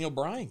beat Daniel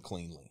Bryan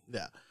cleanly.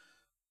 Yeah.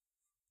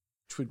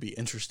 Which would be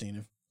interesting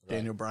if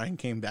Daniel Bryan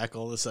came back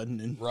all of a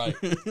sudden. And right.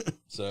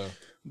 So.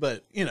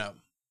 But, I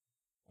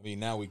mean,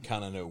 now we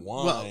kind of know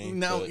why. Well,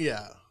 now,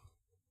 yeah.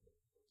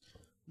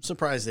 I'm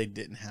surprised they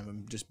didn't have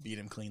him just beat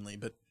him cleanly.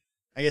 But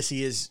I guess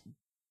he is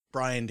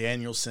Bryan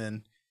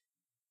Danielson,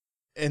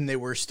 and they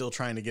were still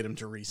trying to get him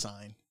to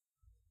re-sign.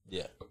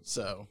 Yeah.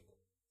 So.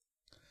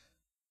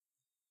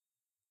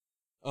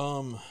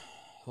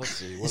 Let's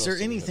see. Is there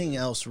anything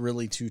else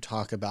really to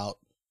talk about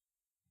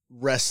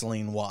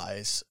wrestling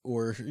wise,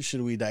 or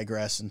should we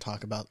digress and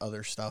talk about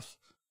other stuff?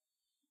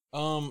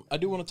 I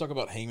do want to talk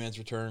about Hangman's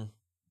return.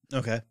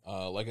 Okay.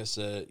 Like I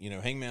said,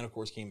 Hangman of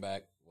course came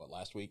back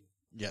last week.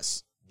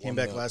 Yes. Came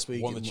back last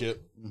week. Won the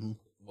chip. Mm-hmm.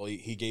 Well,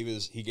 he gave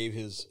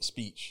his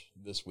speech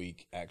this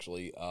week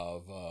actually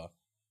of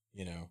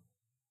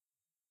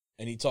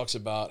and he talks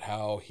about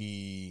how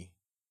he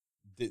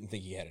didn't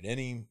think he had it in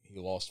him. He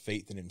lost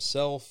faith in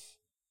himself.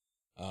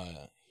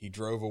 He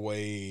drove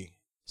away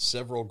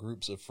several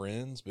groups of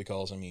friends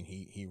because,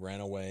 he ran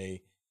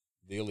away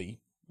the Elite.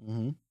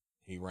 Mm-hmm.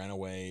 He ran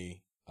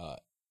away.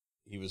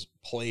 He was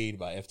played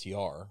by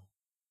FTR.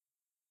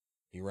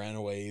 He ran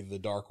away the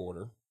Dark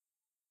Order.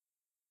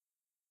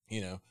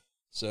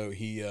 So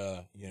he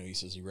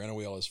says he ran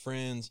away all his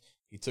friends.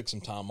 He took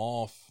some time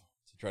off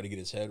to try to get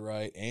his head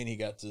right, and he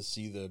got to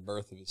see the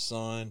birth of his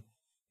son.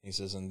 He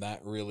says, and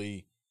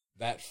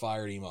that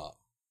fired him up,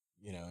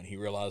 and he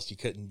realized he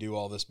couldn't do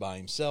all this by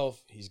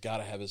himself. He's got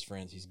to have his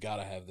friends. He's got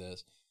to have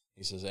this.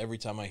 He says, every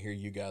time I hear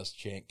you guys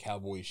chant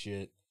cowboy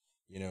shit,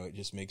 it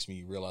just makes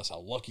me realize how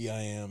lucky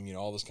I am,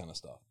 all this kind of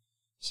stuff.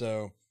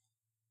 So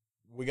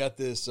we got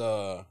this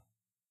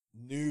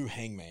new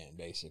Hangman,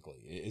 basically,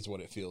 is what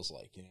it feels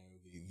like.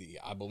 The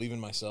I believe in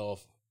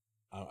myself.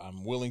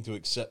 I'm willing to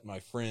accept my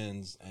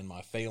friends and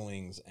my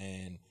failings.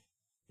 And,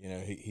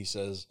 he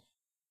says,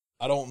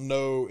 I don't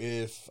know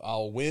if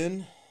I'll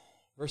win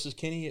versus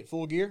Kenny at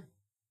Full Gear.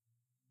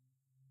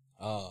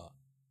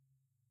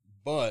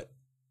 But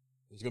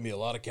there's going to be a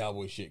lot of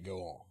cowboy shit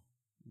go on.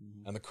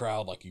 Mm-hmm. And the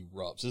crowd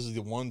erupts. This is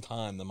the one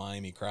time the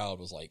Miami crowd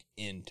was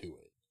into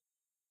it.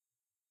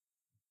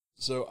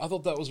 So I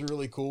thought that was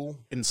really cool.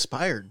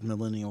 Inspired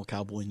millennial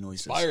cowboy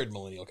noises. Inspired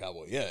millennial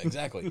cowboy. Yeah,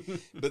 exactly.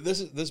 But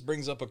this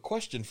brings up a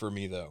question for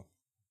me, though.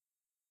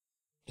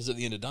 Is at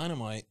the end of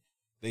Dynamite,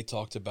 they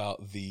talked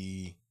about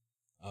the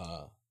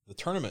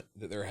tournament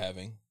that they're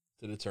having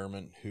to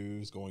determine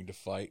who's going to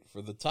fight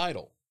for the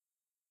title.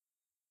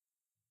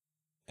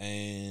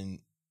 And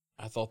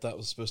I thought that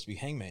was supposed to be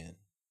Hangman.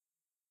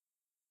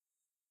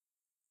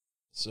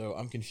 So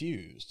I'm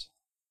confused.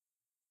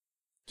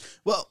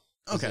 Well,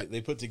 okay.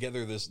 They put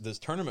together this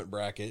tournament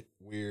bracket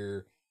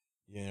where,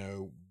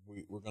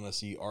 we're going to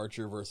see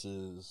Archer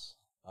versus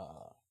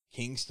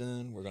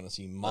Kingston. We're going to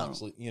see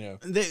Moxley,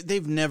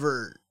 They've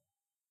never...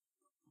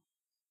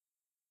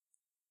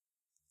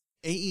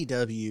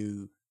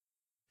 AEW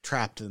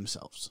trapped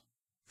themselves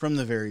from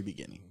the very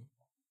beginning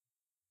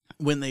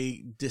when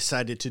they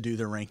decided to do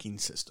the ranking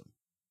system.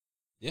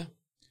 Yeah.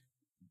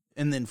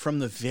 And then from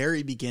the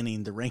very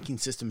beginning, the ranking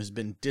system has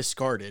been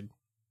discarded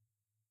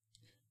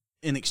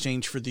in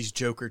exchange for these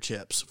Joker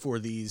chips, for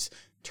these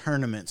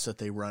tournaments that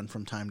they run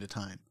from time to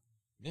time.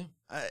 Yeah.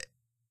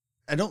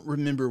 I don't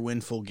remember when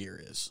Full Gear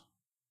is.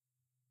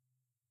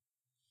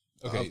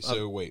 Okay,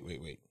 so wait.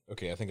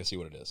 Okay, I think I see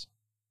what it is.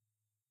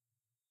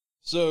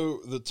 So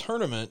the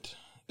tournament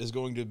is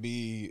going to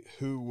be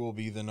who will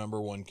be the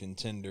number one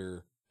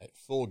contender at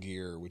Full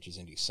Gear, which is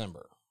in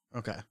December.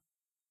 Okay.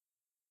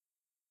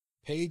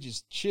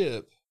 Paige's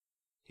chip,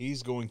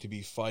 he's going to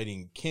be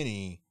fighting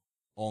Kenny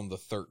on the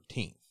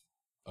 13th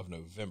of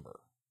November.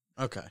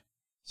 Okay.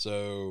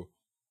 So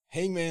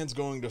Hangman's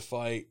going to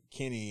fight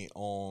Kenny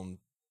on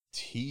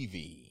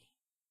TV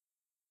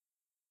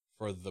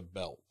for the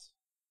belt.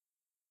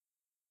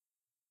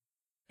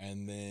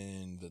 And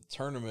then the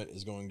tournament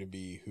is going to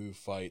be who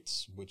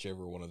fights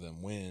whichever one of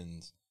them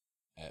wins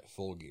at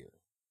Full Gear.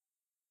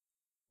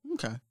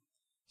 Okay.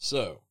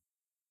 So,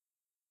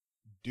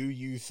 do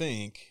you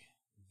think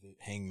that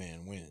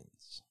Hangman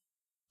wins?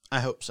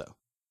 I hope so.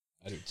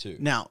 I do too.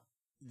 Now,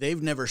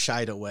 they've never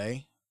shied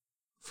away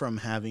from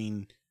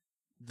having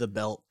the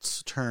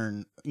belts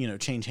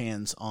change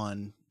hands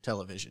on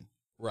television.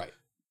 Right.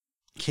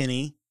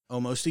 Kenny,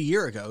 almost a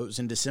year ago, it was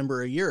in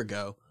December a year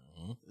ago,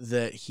 Mhm.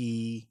 that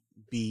he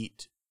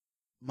beat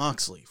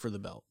Moxley for the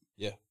belt.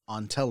 Yeah.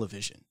 On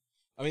television.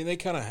 I mean, they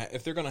kind of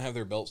if they're going to have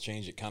their belts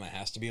changed, it kind of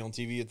has to be on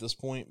TV at this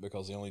point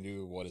because they only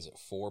do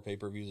 4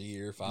 pay-per-views a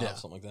year, 5, Yeah.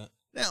 something like that.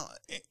 Now,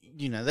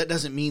 that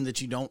doesn't mean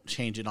that you don't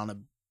change it on a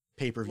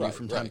pay-per-view Right,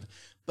 from time right. to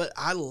but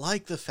I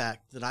like the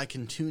fact that I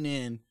can tune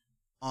in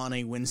on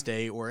a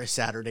Wednesday or a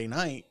Saturday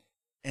night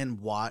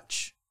and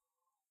watch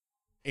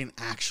an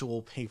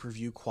actual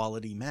pay-per-view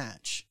quality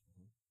match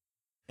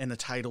and the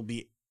title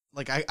be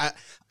like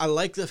I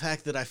like the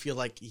fact that I feel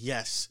like,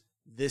 yes,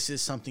 this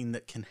is something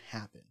that can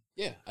happen.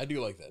 Yeah, I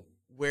do like that.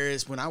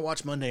 Whereas when I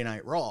watch Monday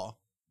Night Raw,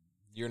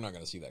 You're not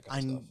going to see that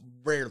kind of I stuff.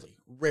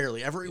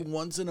 rarely, every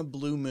once in a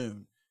blue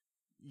moon,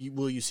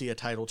 will you see a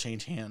title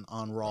change hand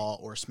on Raw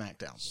or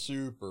SmackDown.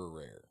 Super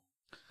rare.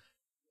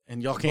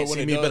 And y'all can't But when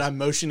see it me, but does- I'm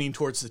motioning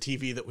towards the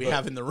TV that we But-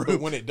 have in the room.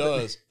 But when it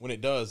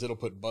does, it'll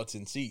put butts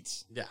in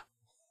seats. Yeah.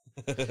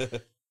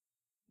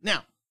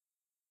 Now,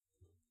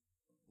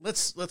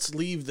 let's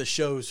leave the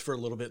shows for a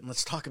little bit and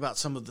let's talk about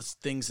some of the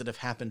things that have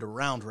happened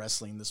around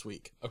wrestling this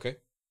week. Okay.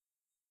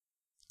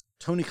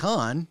 Tony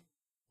Khan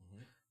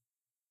Mhm.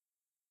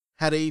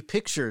 had a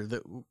picture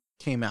that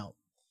came out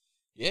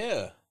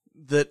Yeah.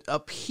 that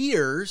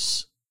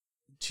appears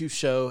to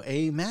show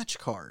a match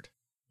card.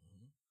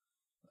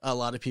 A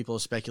lot of people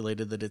have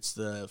speculated that it's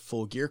the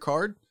Full Gear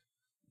card.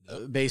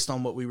 Yep. Based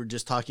on what we were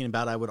just talking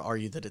about, I would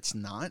argue that it's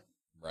not.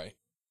 Right.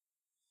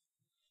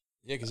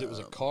 Yeah, because it was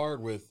a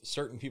card with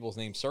certain people's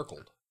names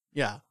circled.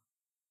 Yeah.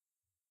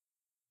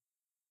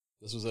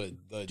 This was the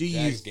Do you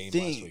Jags game last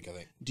think- week, I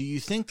think. Do you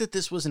think that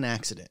this was an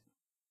accident?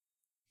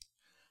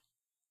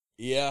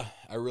 Yeah,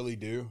 I really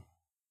do.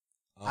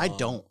 I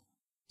don't.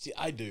 See,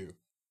 I do.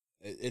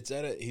 He's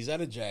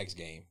at a Jags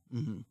game.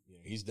 Mm-hmm. You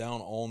know, he's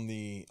down on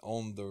the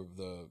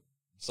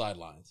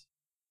sidelines.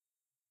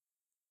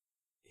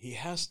 He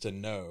has to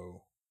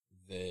know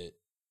that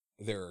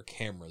there are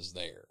cameras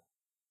there.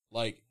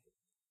 Like,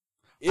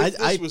 if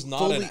this was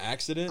not an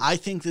accident, I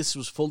think this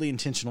was fully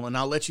intentional, and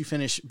I'll let you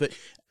finish, but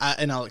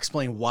I'll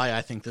explain why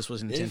I think this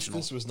was intentional.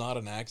 if this was not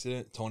an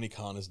accident, Tony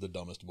Khan is the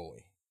dumbest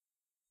boy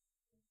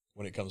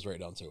when it comes right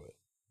down to it.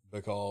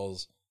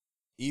 Because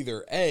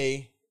either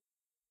A,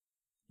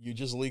 you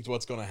just leaked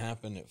what's going to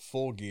happen at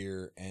Full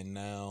Gear, and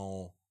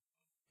now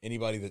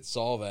anybody that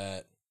saw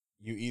that,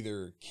 you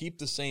either keep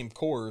the same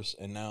course,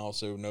 and now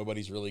so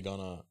nobody's really going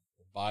to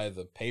buy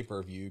the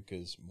pay-per-view,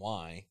 because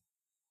why?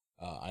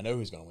 I know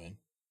who's going to win.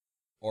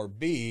 Or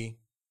B,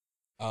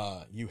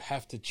 you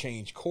have to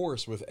change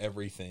course with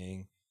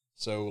everything.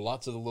 So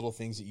lots of the little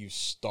things that you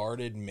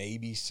started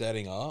maybe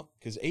setting up,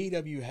 because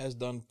AEW has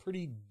done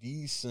pretty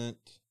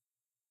decent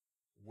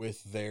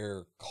with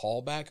their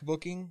callback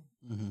booking.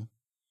 Mm-hmm.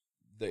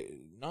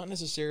 They not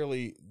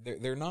necessarily,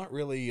 they're not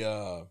really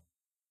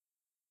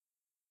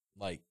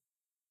like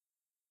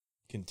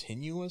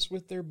continuous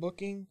with their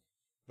booking,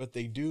 but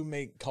they do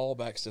make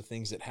callbacks to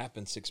things that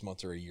happened 6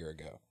 months or a year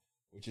ago,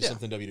 which is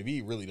something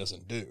WWE really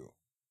doesn't do.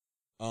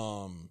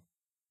 So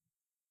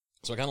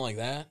I kind of like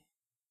that,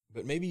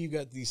 but maybe you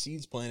got these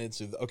seeds planted.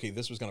 So, okay,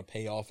 this was going to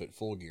pay off at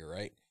Full Gear,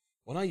 right?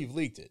 Well, now you've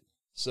leaked it.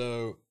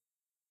 So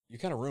you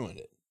kind of ruined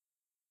it.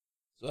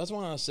 So that's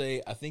why I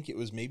say, I think it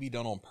was maybe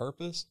done on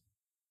purpose.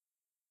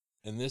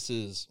 And this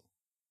is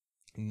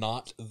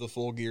not the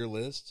Full Gear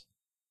list,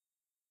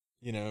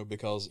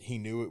 because he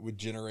knew it would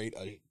generate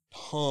a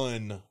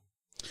ton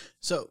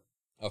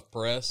of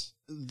press.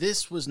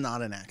 This was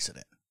not an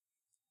accident.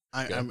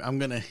 Okay. I'm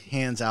going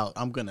to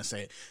I'm going to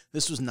say it.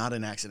 This was not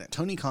an accident.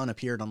 Tony Khan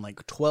appeared on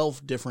like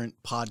 12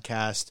 different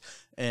podcasts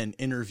and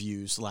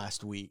interviews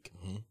last week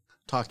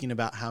talking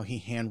about how he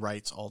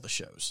handwrites all the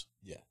shows.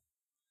 Yeah.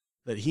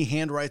 That he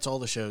handwrites all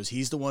the shows.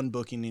 He's the one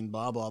booking and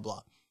blah, blah,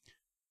 blah.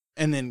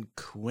 And then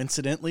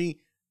coincidentally,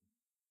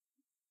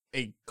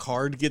 a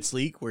card gets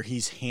leaked where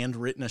he's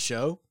handwritten a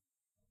show.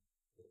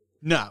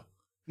 No,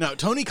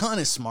 Tony Khan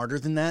is smarter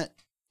than that.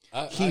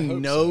 He I hope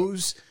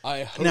knows. So.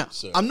 I hope Now,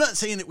 so. I'm not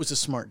saying it was a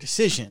smart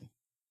decision,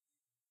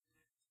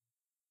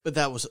 but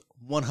that was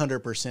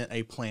 100%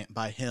 a plant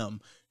by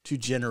him to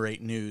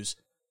generate news,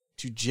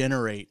 to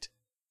generate,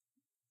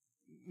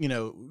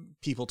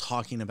 people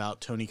talking about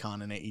Tony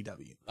Khan and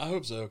AEW. I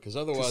hope so, because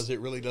otherwise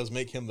it really does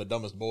make him the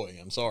dumbest boy.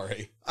 I'm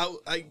sorry.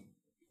 I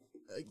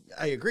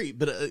agree,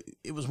 but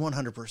it was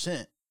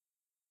 100%.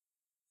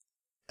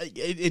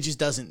 It just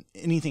doesn't.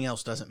 Anything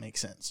else doesn't make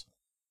sense.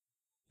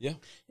 Yeah.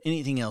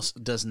 Anything else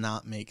does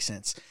not make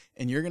sense.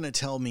 And you're going to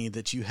tell me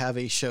that you have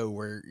a show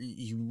where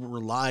you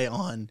rely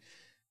on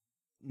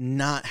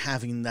not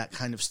having that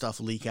kind of stuff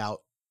leak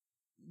out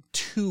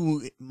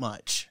too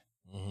much.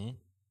 Mm-hmm.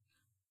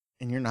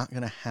 And you're not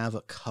going to have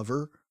a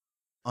cover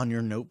on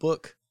your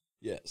notebook.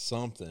 Yeah,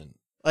 something.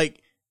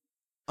 Like,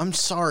 I'm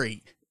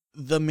sorry.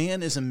 The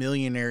man is a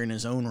millionaire in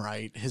his own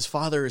right. His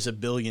father is a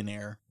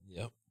billionaire.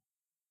 Yep.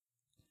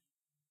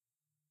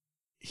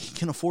 He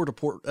can afford a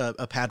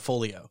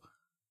Padfolio.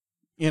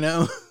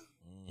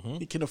 Mm-hmm.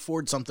 He can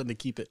afford something to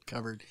keep it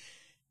covered.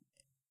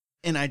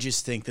 And I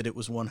just think that it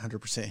was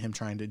 100% him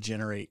trying to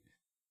generate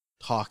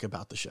talk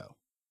about the show.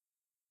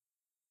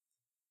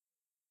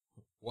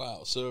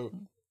 Wow. So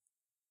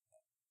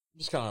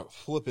just kind of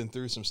flipping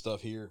through some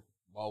stuff here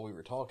while we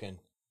were talking.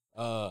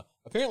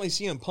 Apparently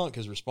CM Punk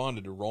has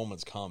responded to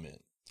Roman's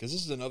comment, because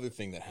this is another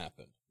thing that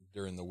happened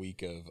during the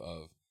week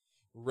of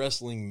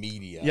wrestling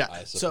media,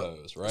 I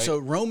suppose, right? So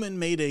Roman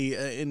made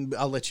and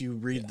I'll let you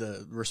read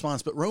the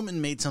response, but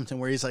Roman made something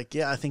where he's like,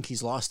 yeah, I think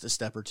he's lost a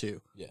step or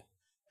two. Yeah.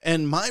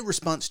 And my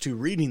response to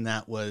reading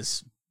that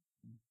was,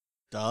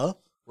 duh.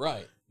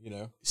 Right. You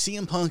know,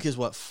 CM Punk is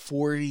what,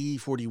 40,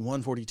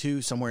 41,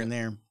 42, somewhere in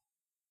there.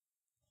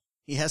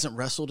 He hasn't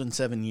wrestled in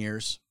 7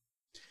 years.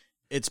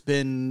 It's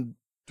been,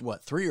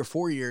 3 or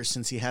 4 years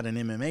since he had an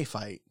MMA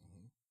fight.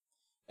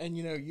 And,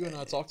 you know, you and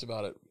I talked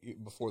about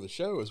it before the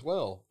show as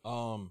well.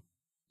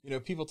 You know,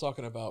 people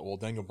talking about, well,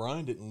 Daniel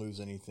Bryan didn't lose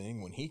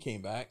anything when he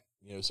came back,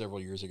 you know, several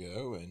years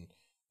ago and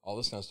all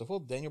this kind of stuff. Well,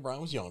 Daniel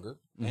Bryan was younger.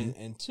 Mm-hmm.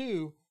 And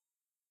two,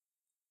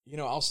 you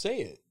know, I'll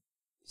say it.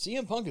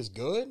 CM Punk is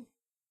good.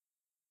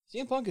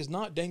 CM Punk is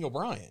not Daniel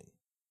Bryan.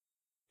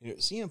 You know,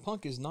 CM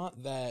Punk is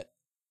not that,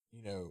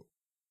 you know,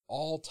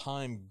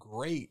 all-time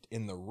great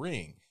in the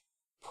ring.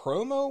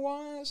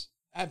 Promo-wise,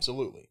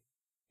 absolutely.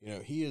 You know,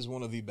 he is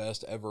one of the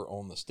best ever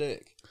on the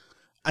stick.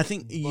 I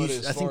think, but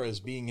as far as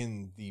being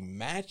in the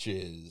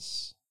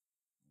matches,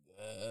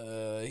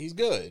 he's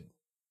good.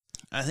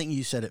 I think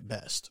you said it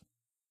best.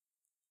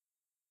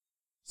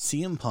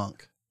 CM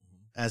Punk,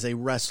 as a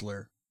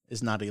wrestler,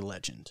 is not a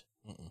legend.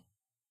 Mm-mm.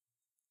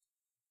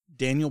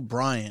 Daniel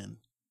Bryan,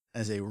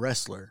 as a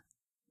wrestler,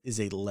 is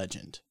a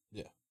legend.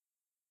 Yeah.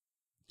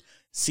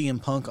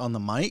 CM Punk on the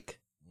mic,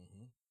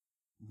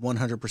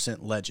 100%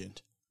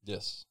 legend.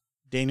 Yes.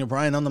 Daniel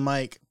Bryan on the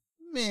mic,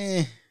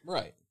 meh.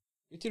 Right.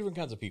 You're two different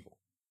kinds of people.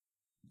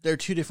 They're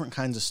two different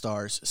kinds of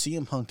stars.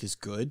 CM Punk is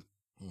good.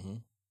 Mm-hmm.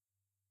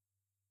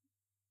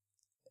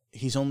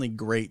 He's only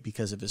great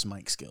because of his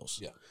mic skills.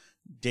 Yeah.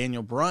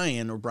 Daniel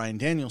Bryan or Bryan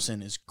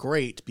Danielson is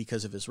great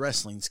because of his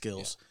wrestling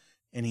skills,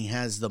 and he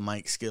has the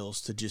mic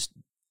skills to just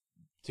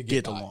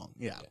get along.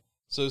 Yeah.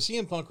 So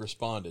CM Punk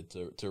responded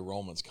to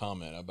Roman's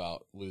comment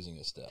about losing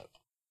a step.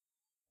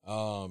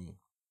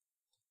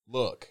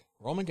 Look,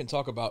 Roman can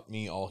talk about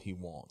me all he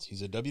wants.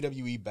 He's a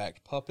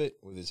WWE-backed puppet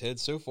with his head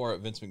so far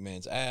at Vince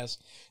McMahon's ass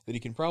that he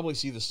can probably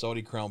see the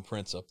Saudi Crown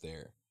Prince up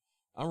there.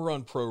 I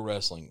run pro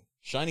wrestling.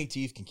 Shiny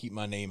Teeth can keep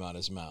my name out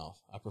his mouth.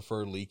 I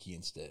prefer Leaky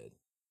instead.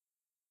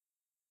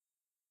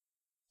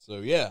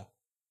 So, yeah.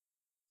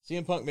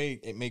 CM Punk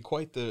made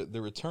quite the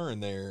return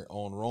there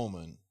on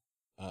Roman.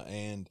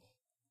 And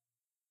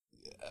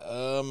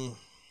I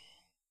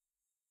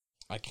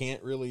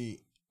can't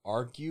really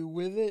argue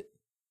with it.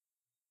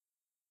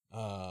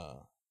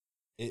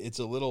 It's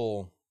a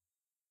little,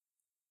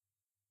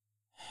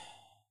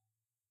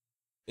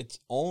 it's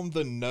on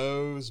the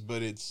nose,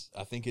 but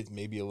I think it's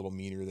maybe a little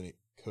meaner than it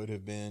could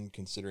have been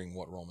considering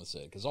what Roman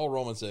said. Because all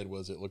Roman said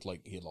was it looked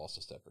like he had lost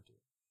a step or two.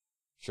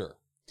 Sure.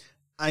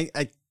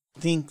 I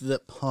think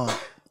that Punk,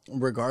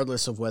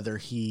 regardless of whether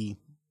he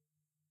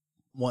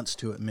wants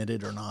to admit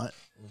it or not,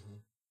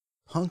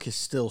 Punk is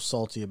still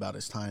salty about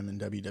his time in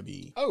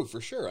WWE. Oh,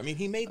 for sure. I mean,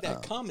 he made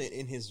that comment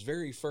in his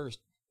very first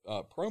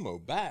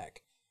promo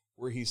back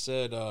where he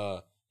said,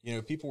 you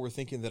know, people were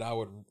thinking that I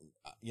would,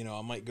 you know,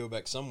 I might go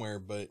back somewhere,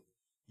 but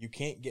you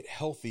can't get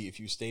healthy if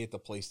you stay at the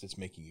place that's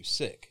making you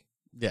sick.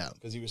 Yeah.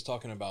 Because he was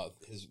talking about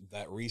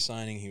that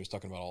re-signing. He was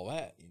talking about all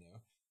that, you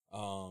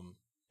know.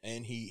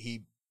 And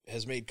he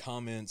has made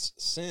comments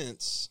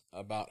since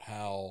about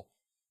how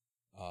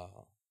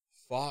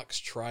Fox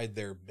tried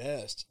their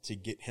best to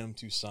get him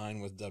to sign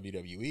with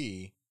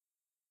WWE,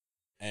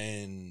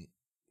 and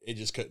it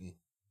just couldn't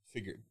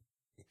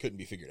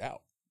be figured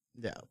out.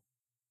 Yeah.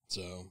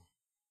 So,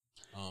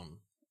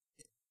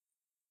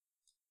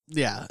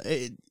 yeah.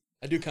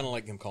 I do kind of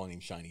like him calling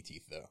him Shiny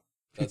Teeth, though.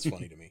 That's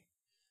funny to me.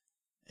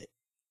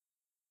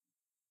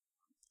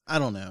 I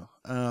don't know.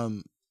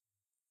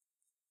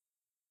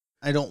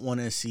 I don't want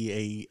to see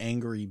a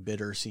angry,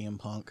 bitter CM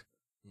Punk.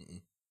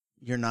 Mm-mm.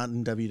 You're not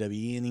in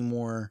WWE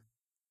anymore.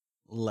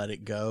 Let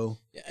it go.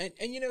 Yeah,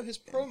 and you know, his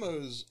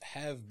promos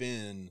have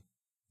been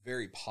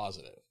very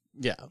positive.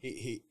 Yeah.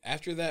 He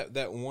after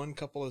that one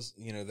couple of,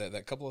 you know,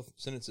 that couple of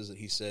sentences that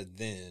he said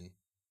then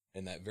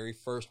in that very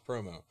first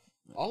promo,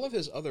 all of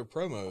his other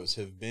promos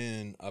have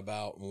been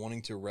about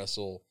wanting to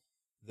wrestle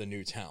the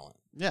new talent.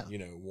 Yeah. You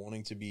know,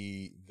 wanting to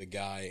be the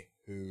guy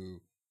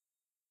who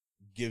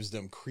gives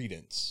them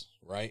credence,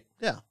 right?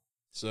 Yeah.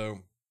 So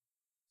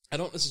I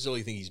don't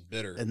necessarily think he's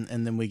bitter.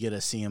 And then we get a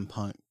CM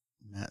Punk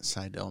Matt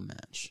Sydal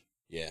match.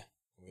 Yeah.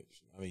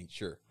 I mean,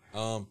 sure.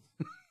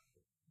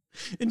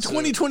 In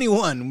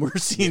 2021, we're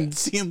seeing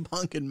CM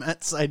Punk and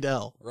Matt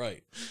Sydal.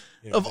 Right.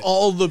 You know, of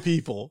all the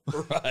people.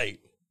 Right.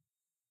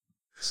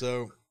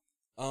 So,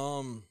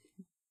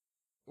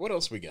 what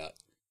else we got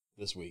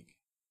this week?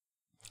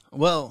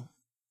 Well,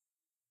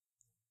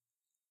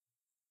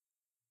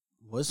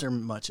 was there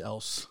much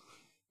else?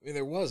 I mean,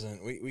 there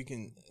wasn't. We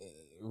can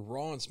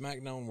Raw and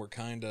SmackDown were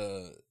kind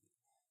of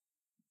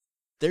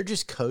They're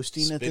just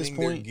coasting at this spinning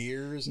their point.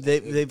 gears.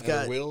 They've and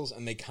got wheels,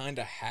 and they kind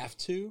of have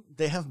to.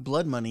 They have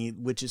Blood Money,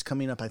 which is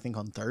coming up, I think,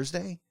 on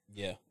Thursday.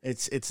 Yeah.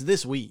 It's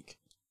this week.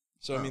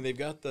 So I mean, they've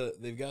got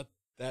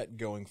that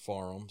going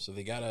for them. So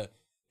they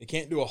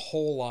can't do a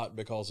whole lot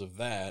because of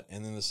that.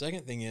 And then the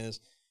second thing is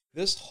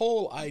this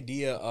whole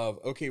idea of,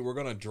 okay, we're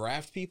going to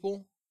draft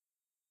people,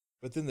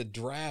 but then the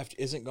draft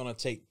isn't going to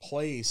take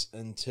place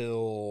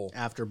until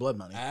After Blood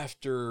Money.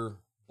 after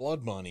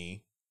Blood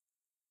Money.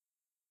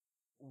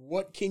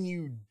 What can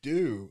you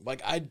do?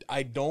 Like,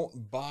 I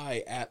don't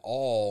buy at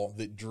all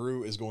that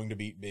Drew is going to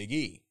beat Big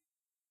E.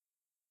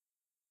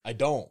 I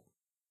don't.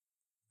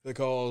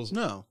 Because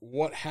No.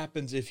 what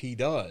happens if he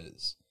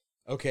does?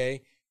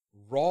 Okay,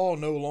 Raw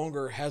no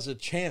longer has a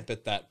champ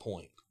at that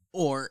point.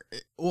 Or,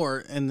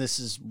 and this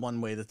is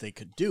one way that they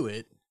could do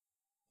it,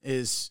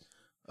 is,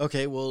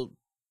 okay, well,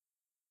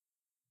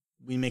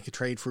 we make a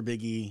trade for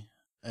Big E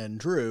and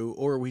Drew,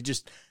 or we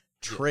just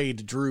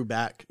trade Drew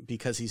back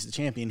because he's the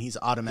champion. He's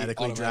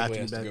automatically drafted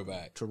has to go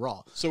back to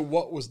Raw. So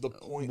what was the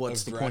point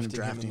What's of the point of drafting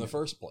him drafting in the him?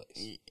 first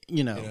place?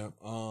 You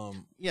know,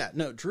 yeah,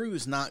 no, Drew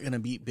is not going to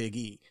beat Big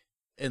E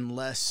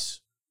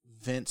unless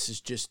Vince is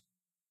just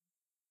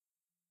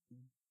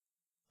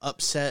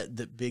upset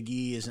that Big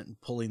E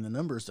isn't pulling the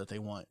numbers that they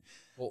want.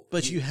 Well,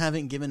 But you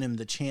haven't given him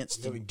the chance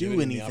you to haven't given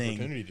do him the anything,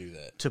 opportunity to do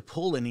that. to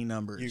pull any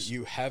numbers.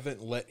 You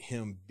haven't let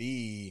him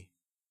be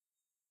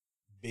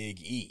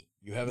Big E.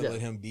 You haven't Yeah.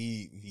 let him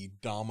be the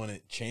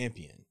dominant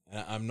champion.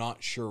 And I'm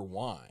not sure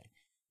why.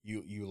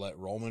 You let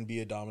Roman be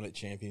a dominant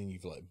champion.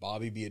 You've let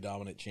Bobby be a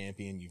dominant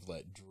champion. You've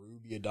let Drew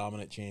be a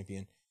dominant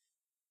champion.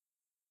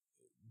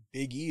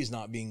 Big E is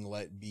not being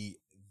let be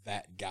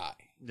that guy.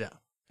 Yeah,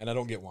 And I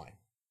don't get why.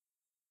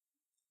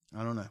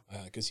 I don't know.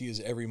 Because he is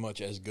every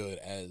much as good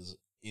as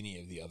any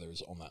of the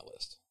others on that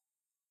list.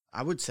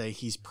 I would say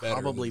he's Better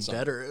probably than some.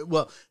 better.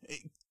 Well,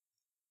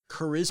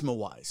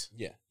 charisma-wise,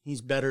 Yeah.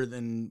 he's better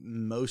than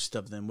most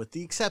of them, with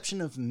the exception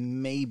of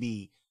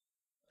maybe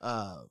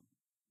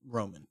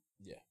Roman.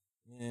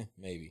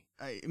 Maybe.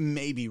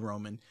 Maybe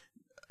Roman.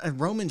 And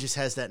Roman just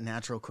has that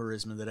natural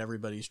charisma that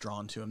everybody's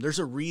drawn to him. There's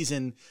a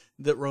reason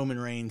that Roman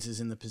Reigns is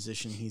in the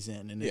position he's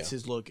in, and it's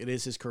his look. It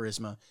is his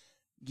charisma.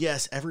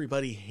 Yes,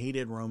 everybody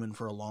hated Roman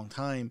for a long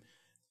time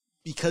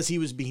because he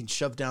was being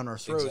shoved down our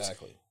throats.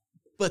 Exactly.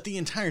 But the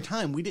entire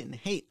time, we didn't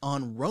hate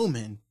on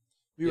Roman.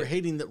 We were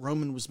hating that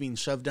Roman was being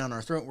shoved down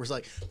our throat. We're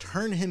like,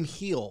 turn him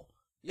heel,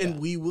 and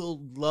we will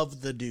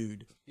love the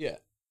dude. Yeah.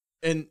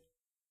 And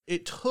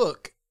it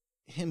took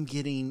him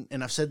getting,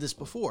 and I've said this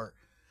before,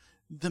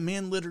 the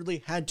man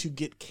literally had to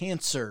get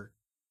cancer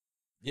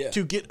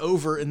to get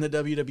over in the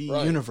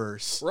WWE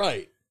universe.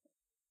 Right.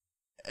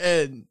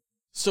 And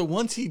so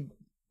once he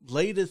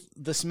laid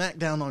the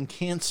smackdown on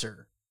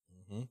cancer,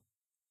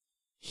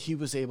 he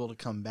was able to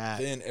come back.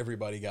 Then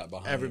everybody got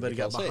behind him. Everybody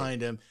got because,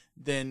 behind him.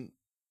 Then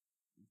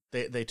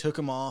they took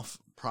him off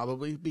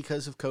probably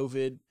because of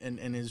COVID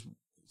and his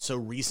so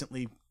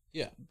recently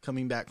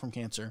coming back from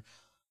cancer.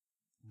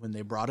 When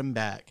they brought him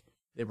back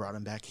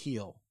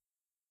heel.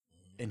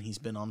 And he's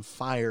been on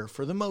fire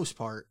for the most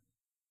part.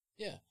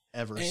 Yeah.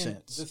 Ever and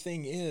since. The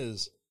thing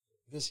is,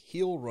 this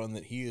heel run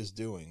that he is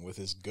doing, with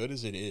as good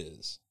as it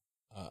is,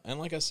 and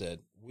like I said,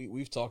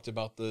 we've talked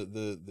about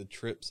the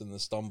trips and the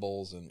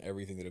stumbles and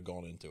everything that have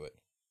gone into it.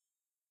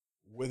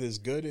 With as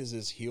good as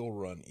his heel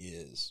run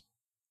is,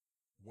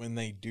 when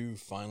they do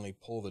finally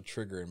pull the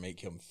trigger and make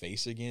him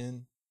face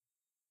again,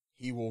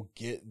 he will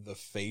get the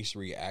face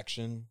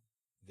reaction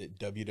that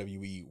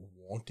WWE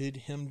wanted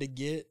him to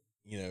get,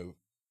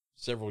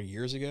 several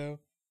years ago,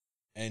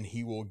 and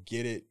he will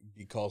get it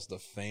because the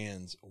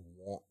fans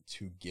want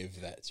to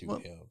give that to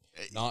him,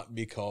 not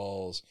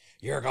because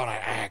you're gonna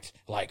act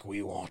like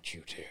we want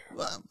you to.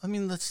 Well, I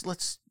mean,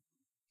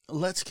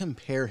 let's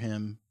compare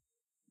him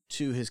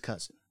to his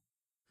cousin.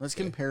 Let's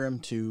compare him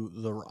to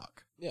The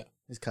Rock. Yeah,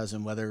 his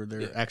cousin, whether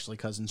they're actually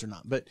cousins or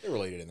not, but they're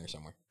related in there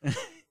somewhere.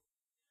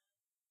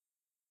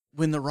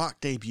 When The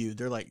Rock debuted,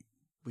 they're like,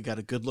 we got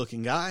a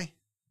good-looking guy.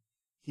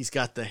 He's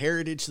got the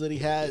heritage that he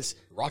has.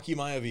 Rocky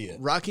Maivia.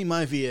 Rocky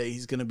Maivia,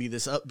 he's going to be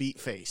this upbeat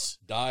face.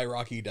 Die,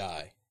 Rocky,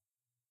 die.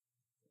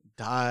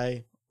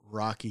 Die,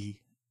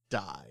 Rocky,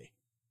 die.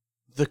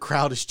 The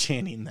crowd is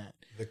chanting that.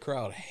 The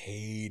crowd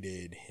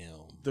hated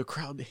him. The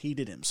crowd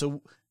hated him.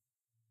 So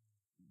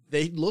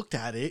they looked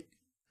at it.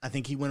 I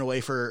think he went away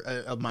for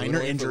a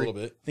minor injury. For a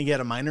little bit. I think he had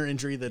a minor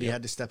injury that he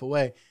had to step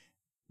away.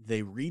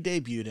 They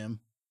re-debuted him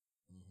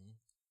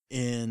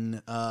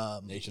in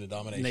Nation of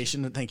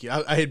Domination. Thank you.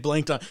 I had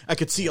blanked on. I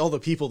could see all the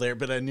people there,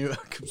 but I knew I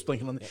was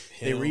blanking on.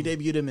 They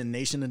re-debuted him in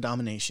Nation of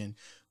Domination,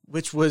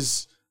 which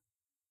was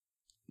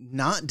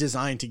not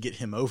designed to get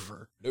him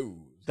over.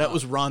 No, that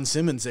was Ron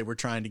Simmons. They were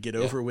trying to get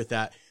over with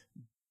that,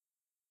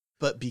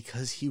 but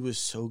because he was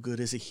so good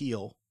as a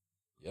heel,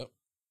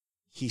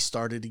 he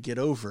started to get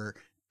over,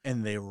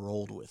 and they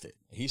rolled with it.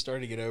 He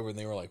started to get over, and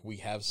they were like, "We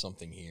have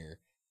something here,"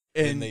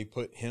 and they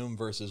put him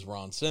versus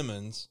Ron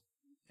Simmons.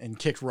 And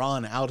kicked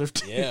Ron out of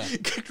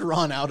kicked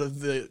Ron out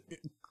of the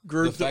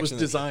group that was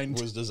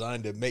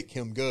designed to make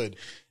him good.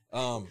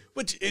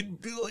 Which it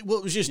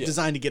was just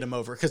designed to get him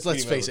over. Because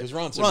let's face it,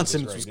 Ron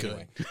Simmons was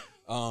good.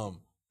 Anyway.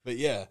 But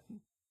yeah,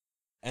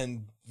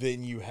 and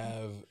then you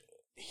have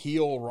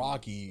heel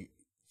Rocky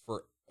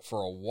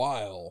for a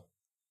while.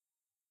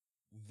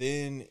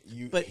 Then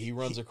he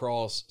runs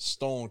across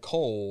Stone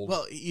Cold.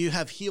 Well, you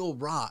have heel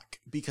Rock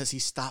because he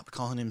stopped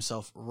calling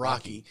himself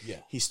Rocky. Yeah.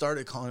 He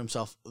started calling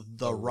himself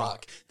The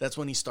Rock. That's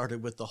when he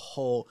started with the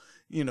whole,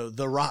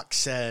 The Rock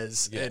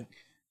says. Yeah. And,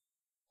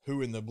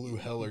 who in the blue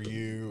hell are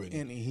you?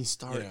 And he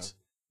starts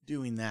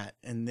doing that.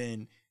 And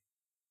then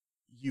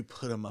you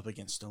put him up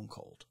against Stone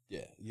Cold.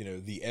 Yeah.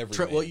 The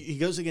everyman. Well, he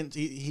goes against,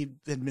 he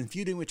had been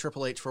feuding with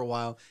Triple H for a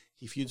while.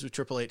 He feuds with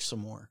Triple H some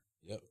more.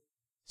 Yep.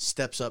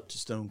 Steps up to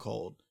Stone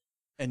Cold.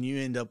 And you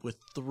end up with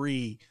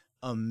 3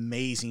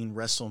 amazing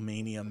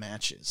WrestleMania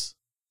matches.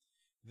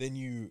 Then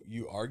you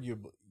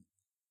arguably,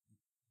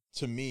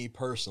 to me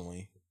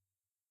personally,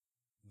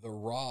 The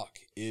Rock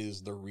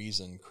is the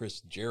reason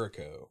Chris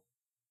Jericho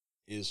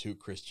is who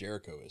Chris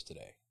Jericho is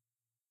today.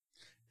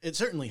 It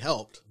certainly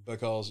helped.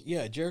 Because,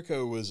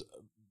 Jericho was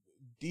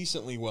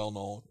decently well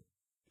known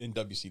in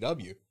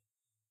WCW,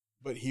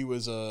 but he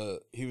was a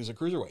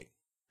cruiserweight.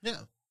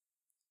 Yeah.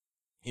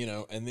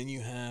 And then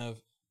you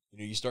have,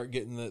 you start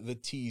getting the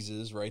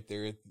teases right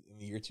there in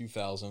the year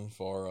 2000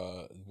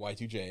 for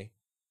Y2J.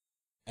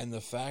 And the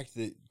fact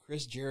that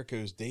Chris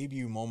Jericho's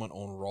debut moment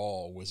on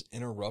Raw was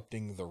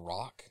interrupting The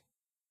Rock,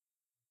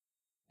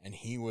 and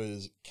he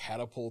was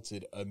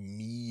catapulted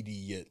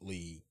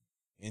immediately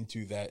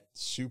into that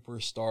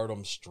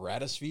superstardom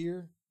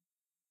stratosphere.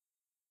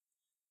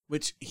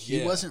 Which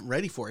he wasn't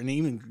ready for. And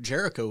even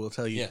Jericho will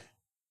tell you,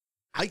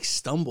 I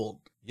stumbled.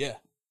 Yeah.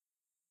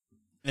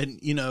 And,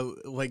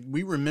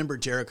 we remember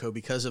Jericho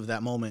because of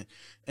that moment.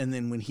 And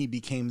then when he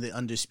became the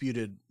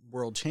undisputed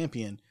world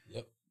champion.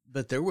 Yep.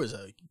 But there was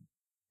a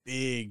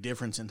big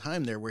difference in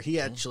time there where he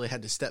actually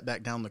had to step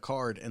back down the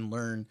card and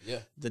learn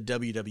the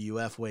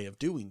WWF way of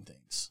doing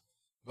things.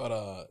 But,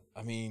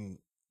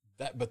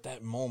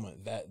 that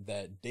moment,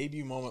 that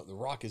debut moment, The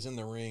Rock is in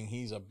the ring.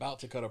 He's about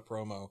to cut a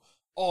promo.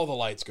 All the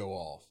lights go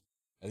off.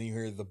 And then you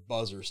hear the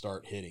buzzer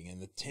start hitting. And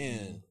the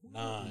 10,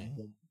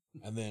 9...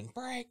 and then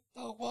break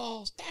the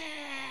walls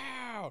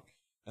down.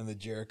 And the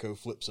Jericho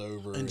flips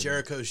over. And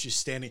Jericho's just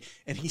standing.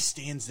 And he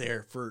stands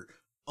there for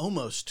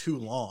almost too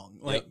long.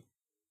 Then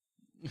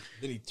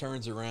he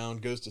turns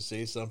around, goes to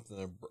say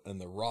something,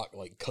 and The Rock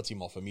cuts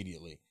him off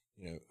immediately.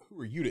 Who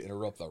are you to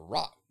interrupt The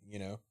Rock?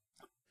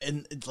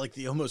 And it's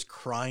the almost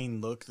crying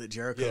look that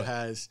Jericho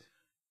has.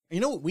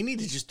 We need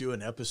to just do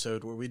an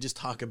episode where we just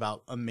talk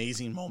about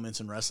amazing moments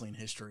in wrestling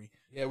history.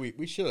 Yeah,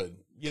 we should.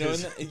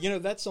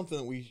 And that's something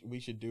that we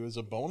should do as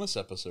a bonus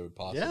episode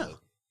possibly at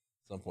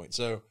some point.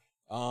 So,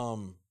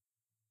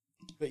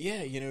 but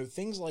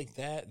things like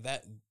that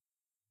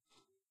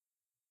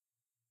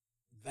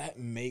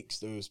makes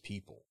those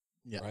people,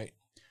 right?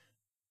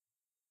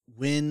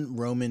 When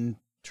Roman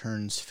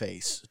turns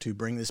face, to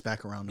bring this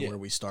back around to where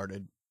we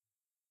started,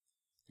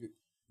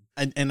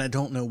 and I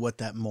don't know what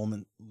that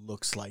moment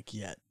looks like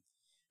yet.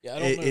 Yeah, I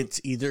don't know.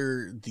 It's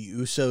either the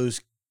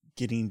Usos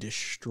getting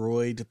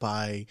destroyed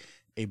by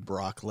a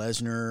Brock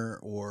Lesnar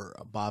or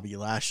a Bobby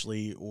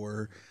Lashley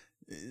or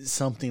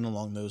something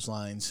along those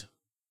lines.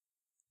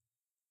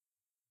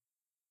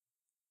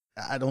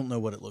 I don't know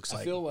what it looks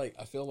like.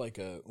 I feel like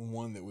a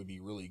one that would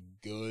be really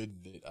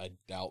good that I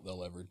doubt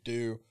they'll ever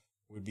do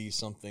would be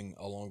something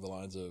along the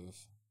lines of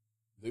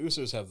the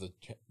Usos have the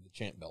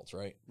champ belts,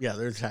 right? Yeah,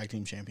 they're tag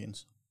team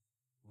champions.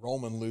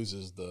 Roman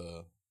loses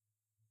the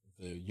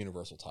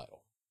Universal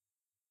title,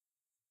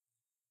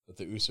 but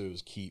the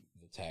Usos keep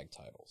the tag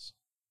titles.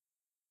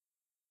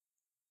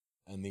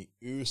 And the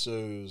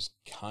Usos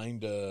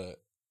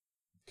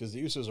because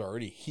the Usos are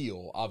already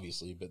heel,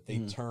 obviously, but they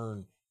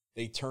turn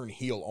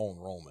heel on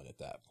Roman at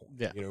that point.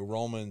 Yeah.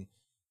 Roman,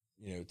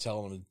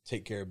 telling them to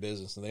take care of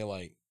business, and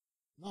they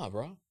nah,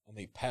 bro. And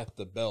they pat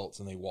the belts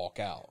and they walk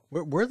out.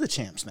 We're the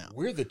champs now.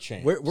 We're the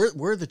champs.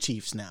 We're the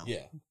Chiefs now.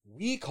 Yeah.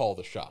 We call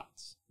the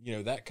shots.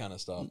 That kind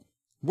of stuff.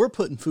 We're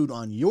putting food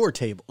on your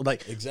table.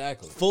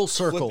 Exactly. Full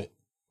circle. Flip it,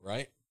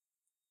 right?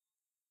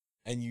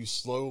 And you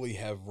slowly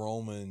have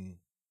Roman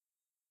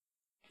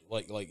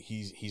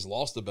he's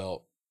lost the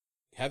belt.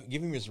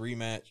 Give him his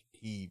rematch.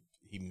 He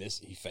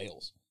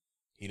fails.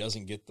 He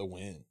doesn't get the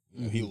win.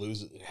 He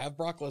loses. Have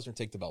Brock Lesnar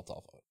take the belt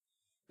off of it.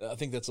 I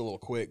think that's a little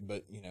quick,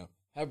 but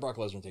have Brock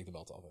Lesnar take the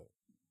belt off of it.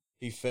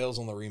 He fails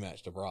on the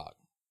rematch to Brock.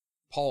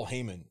 Paul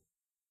Heyman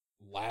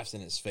laughs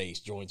in his face,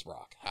 joins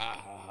Brock.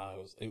 Ha ha ha!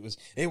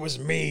 It was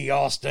me,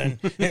 Austin.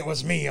 It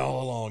was me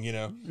all along.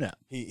 Yeah.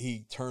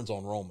 He turns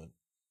on Roman.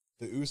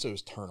 The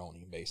Usos turn on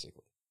him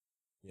basically.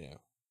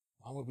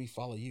 Why would we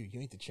follow you? You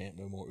ain't the champ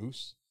no more,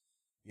 Us.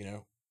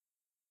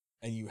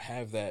 And you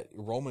have that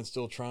Roman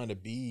still trying to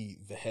be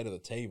the head of the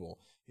table.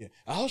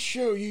 I'll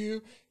show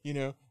you.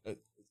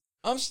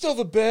 I'm still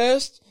the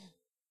best.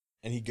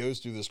 And he goes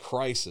through this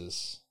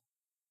crisis,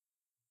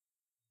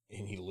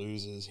 and he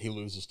loses. He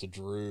loses to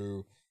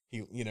Drew.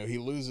 He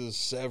loses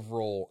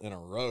several in a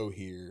row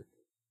here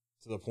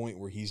to the point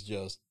where he's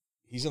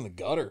in the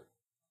gutter,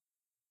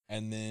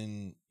 and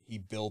then he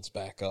builds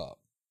back up,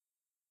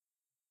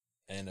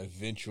 and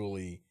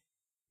eventually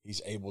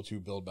he's able to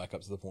build back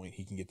up to the point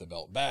he can get the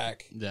belt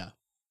back. Yeah.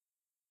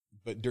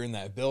 But during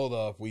that build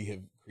up, we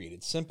have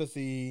created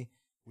sympathy.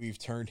 We've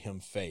turned him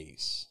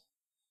face,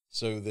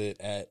 so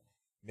that at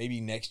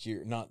maybe next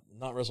year, not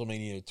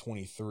WrestleMania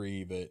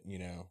 23, but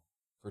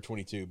for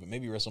 22, but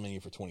maybe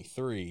WrestleMania for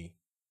 23,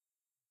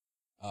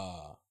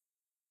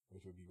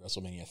 which would be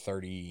WrestleMania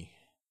 30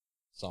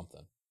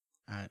 something.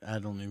 I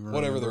don't even remember.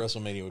 Whatever the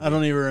WrestleMania would be. I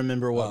don't even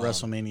remember what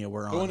WrestleMania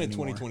we're on. Going in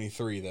anymore.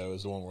 2023, though,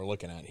 is the one we're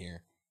looking at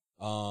here.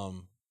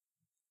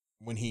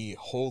 When he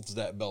holds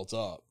that belt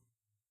up,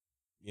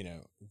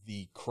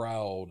 the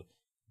crowd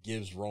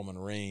gives Roman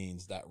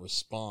Reigns that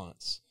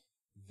response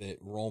that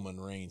Roman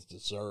Reigns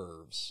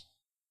deserves.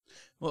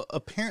 Well,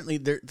 apparently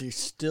they're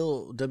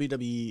still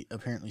WWE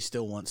apparently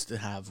still wants to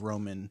have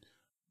Roman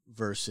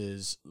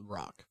versus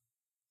Rock.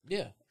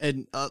 Yeah.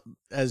 And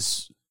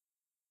as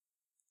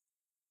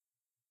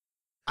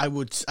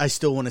I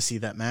still want to see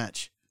that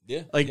match.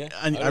 Yeah. Like yeah,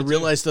 I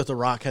realize that The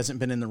Rock hasn't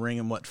been in the ring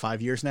in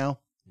 5 years now.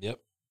 Yep.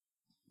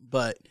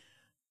 But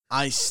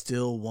I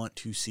still want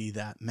to see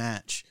that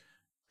match.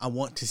 I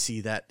want to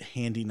see that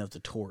handing of the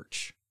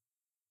torch,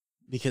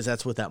 because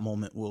that's what that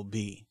moment will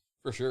be.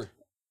 For sure.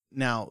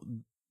 Now,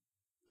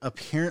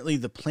 apparently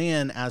the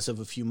plan as of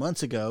a few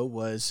months ago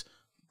was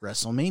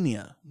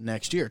WrestleMania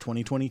next year,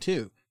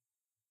 2022.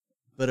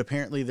 But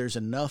apparently there's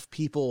enough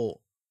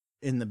people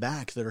in the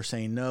back that are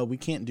saying, no, we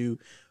can't do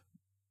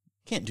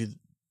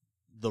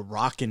The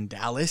Rock in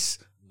Dallas.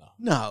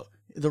 No,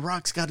 The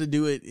Rock's got to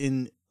do it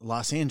in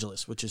Los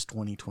Angeles, which is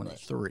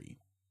 2023. Right.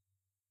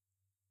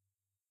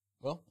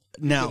 Well,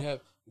 now you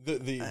have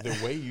the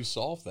way you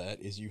solve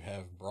that is you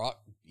have Brock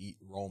beat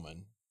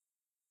Roman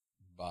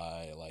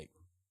by,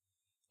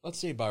 let's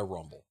say by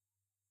Rumble.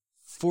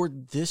 For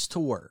this to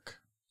work.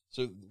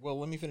 So, well,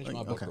 let me finish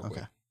my book real quick.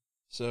 Okay.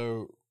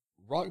 So,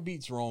 Brock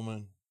beats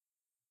Roman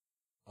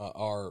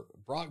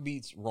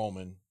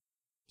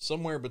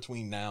somewhere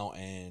between now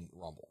and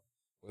Rumble.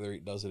 Whether he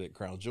does it at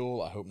Crown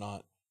Jewel, I hope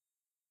not.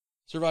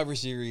 Survivor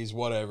Series,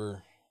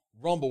 whatever.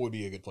 Rumble would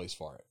be a good place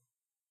for it.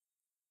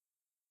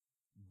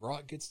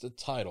 Brock gets the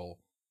title.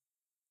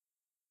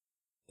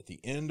 At the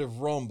end of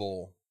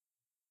Rumble,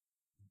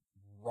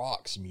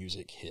 Rock's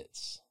music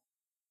hits.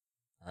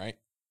 All right?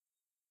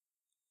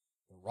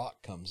 The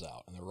Rock comes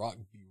out, and The Rock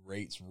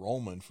berates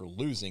Roman for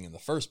losing in the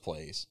first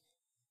place.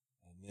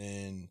 And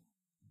then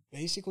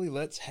basically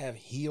let's have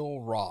heel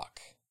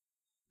Rock.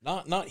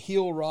 Not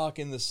heel Rock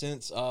in the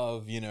sense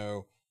of,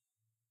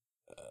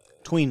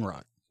 Tween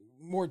Rock.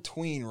 More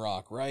tween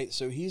Rock, right?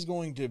 So he's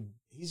going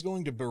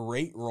to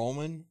berate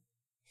Roman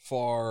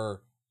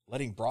for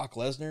letting Brock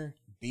Lesnar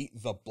beat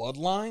the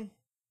Bloodline.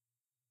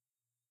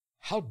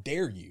 How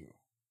dare you?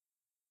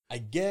 I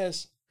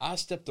guess I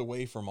stepped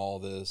away from all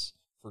this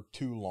for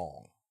too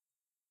long.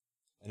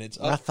 And it's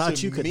up I thought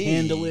to you could me,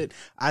 handle it.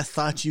 I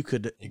thought you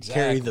could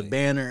carry the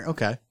banner.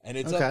 Okay. And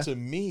it's up to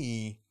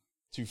me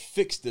to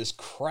fix this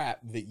crap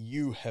that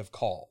you have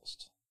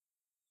caused.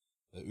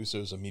 The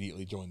Usos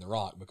immediately join The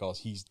Rock because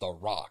he's The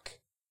Rock.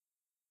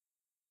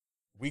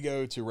 We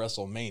go to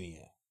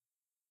WrestleMania.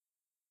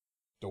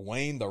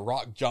 Dwayne The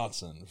Rock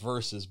Johnson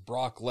versus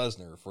Brock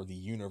Lesnar for the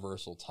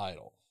Universal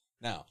title.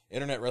 Now,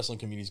 internet wrestling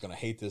community is going to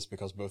hate this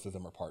because both of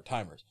them are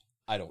part-timers.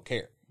 I don't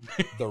care.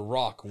 The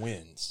Rock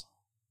wins.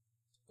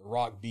 The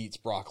Rock beats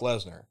Brock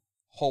Lesnar,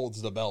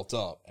 holds the belt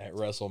up at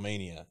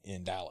WrestleMania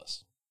in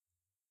Dallas.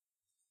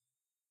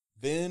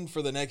 Then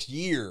for the next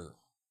year,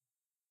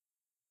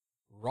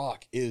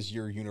 Rock is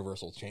your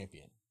Universal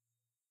Champion.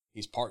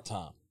 He's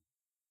part-time.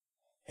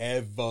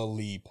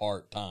 Heavily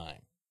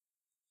part-time.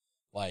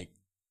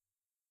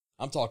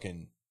 I'm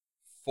talking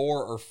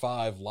 4 or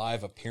 5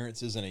 live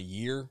appearances in a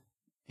year.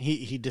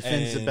 He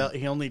defends the belt.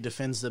 He only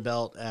defends the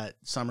belt at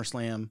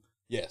SummerSlam,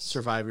 yes,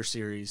 Survivor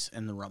Series,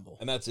 and the Rumble.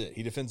 And that's it.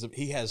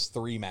 He has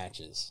 3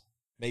 matches,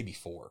 maybe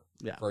 4,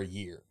 for a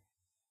year.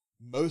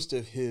 Most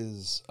of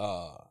his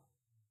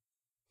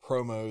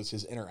promos,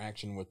 his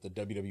interaction with the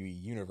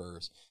WWE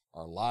Universe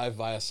are live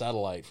via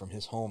satellite from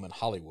his home in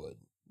Hollywood,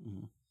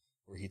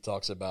 where he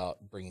talks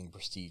about bringing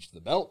prestige to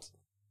the belt.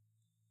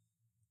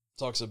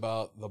 Talks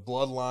about the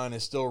bloodline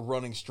is still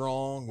running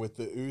strong with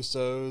the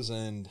Usos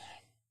and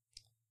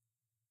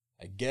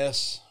I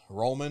guess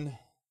Roman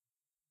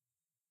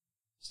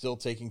still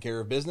taking care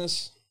of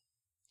business.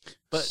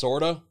 But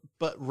sorta.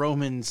 But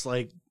Roman's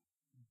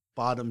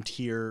bottom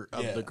tier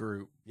of the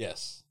group.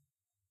 Yes.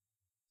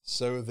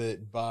 So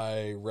that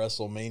by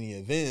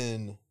WrestleMania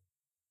then,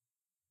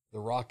 The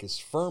Rock is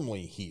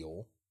firmly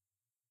heel,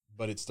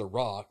 but it's The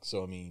Rock,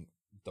 so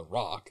The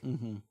Rock.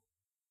 Mm-hmm.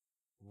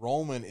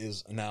 Roman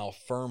is now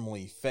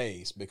firmly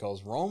face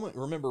because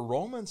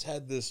Roman's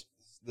had this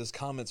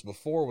comments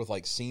before with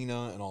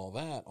Cena and all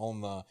that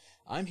on the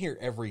I'm here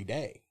every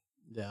day.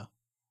 Yeah.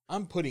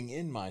 I'm putting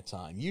in my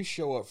time. You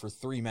show up for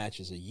 3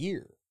 matches a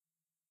year.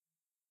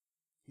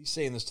 He's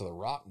saying this to The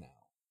Rock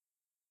now.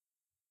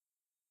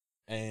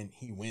 And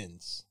he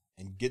wins.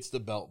 and gets the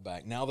belt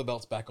back. Now the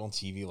belt's back on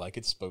TV like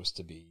it's supposed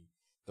to be.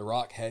 The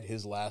Rock had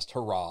his last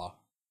hurrah,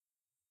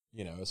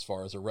 as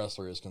far as a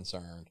wrestler is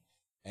concerned.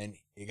 And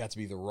it got to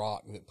be The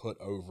Rock that put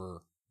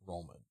over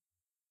Roman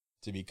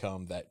to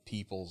become that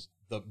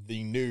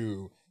the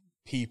new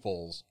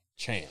people's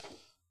champ.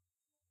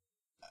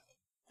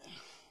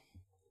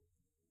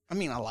 I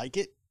mean, I like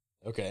it,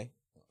 Okay.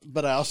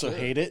 but I also Sure.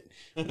 hate it.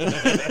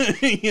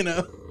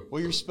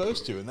 Well, you're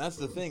supposed to, and that's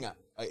the thing.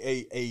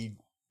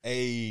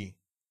 A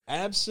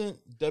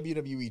absent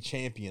WWE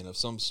champion of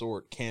some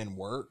sort can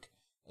work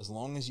as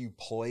long as you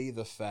play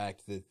the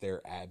fact that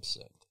they're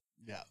absent.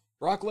 Yeah.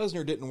 Brock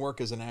Lesnar didn't work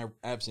as an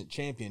absent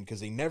champion because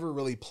they never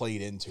really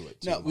played into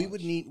it. No, we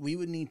much.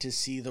 would need to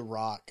see The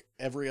Rock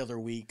every other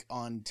week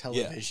on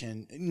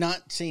television.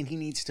 Not saying he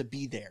needs to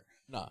be there,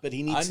 No, but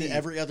he needs to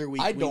every other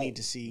week. I we don't need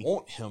to see.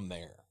 want him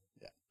there.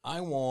 Yeah. I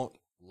want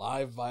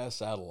live via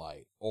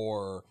satellite,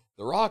 or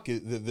The Rock,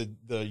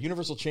 the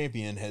Universal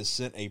Champion, has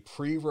sent a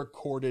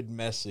pre-recorded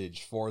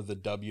message for the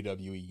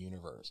WWE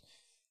Universe.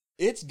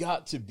 It's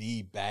got to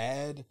be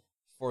bad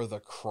for the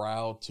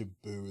crowd to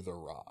boo The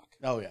Rock.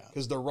 Oh yeah,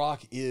 Because The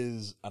Rock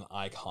is an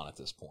icon at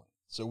this point.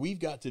 So we've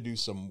got to do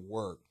some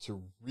work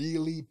to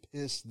really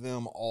piss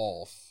them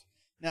off.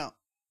 Now,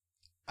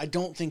 I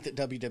don't think that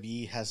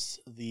WWE has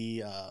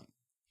the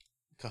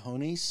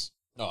cojones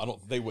No,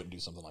 they wouldn't do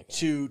something like that.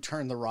 to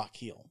turn The Rock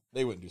heel.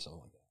 They wouldn't do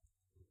something like that.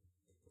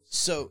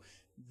 So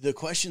the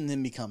question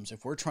then becomes,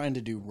 if we're trying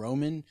to do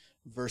Roman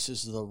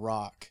versus The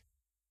Rock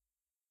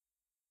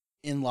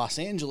in Los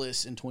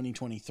Angeles in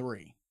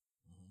 2023,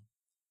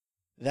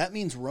 that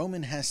means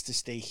Roman has to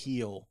stay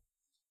heel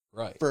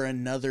Right. for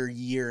another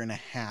year and a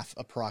half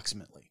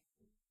approximately.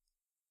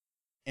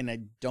 And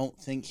I don't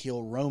think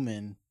heel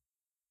Roman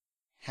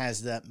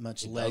has that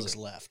much It legs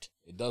doesn't. left.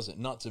 It doesn't.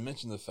 Not to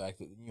mention the fact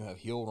that you have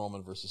heel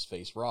Roman versus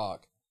face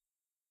Rock.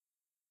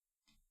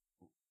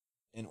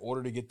 In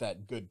order to get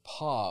that good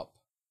pop,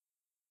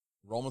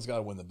 Roman's got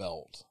to win the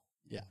belt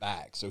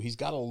back. So he's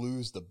got to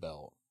lose the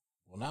belt.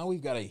 Well, now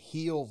we've got a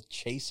heel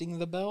chasing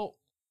the belt,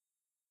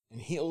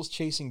 and heels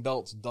chasing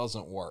belts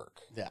doesn't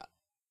work. Yeah.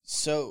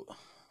 So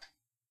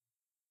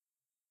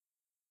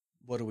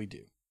what do we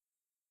do?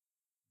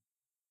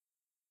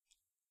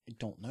 I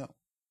don't know.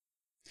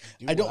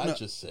 I don't know. I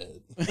just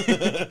said.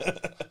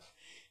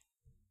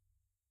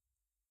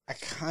 I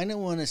kind of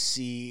want to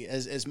see,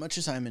 as much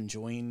as I'm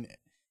enjoying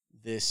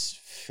this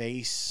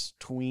face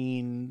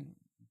tween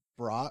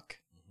Brock,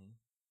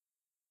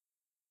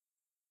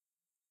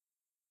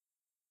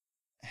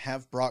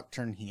 have Brock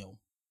turn heel.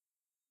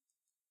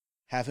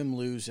 Have him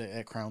lose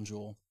at Crown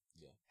Jewel.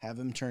 Yeah. Have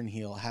him turn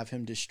heel. Have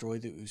him destroy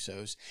the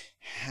Usos.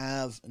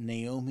 Have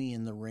Naomi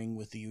in the ring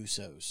with the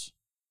Usos.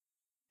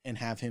 And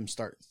have him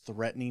start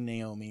threatening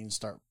Naomi and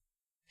start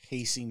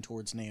pacing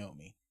towards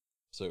Naomi.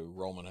 So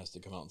Roman has to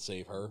come out and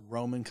save her.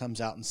 Roman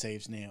comes out and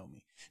saves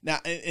Naomi. Now,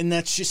 and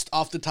that's just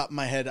off the top of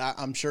my head.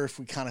 I'm sure if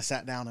we kind of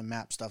sat down and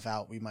mapped stuff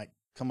out, we might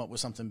come up with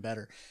something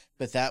better.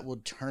 But that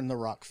would turn the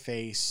Rock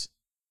face.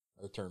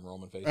 Or turn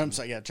Roman face. I'm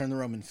sorry, turn the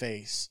Roman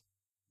face.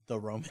 The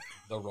Roman.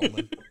 The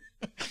Roman.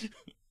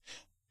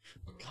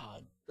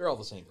 God. They're all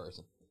the same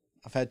person.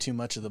 I've had too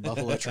much of the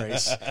Buffalo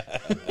Trace.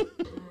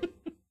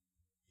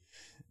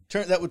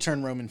 That would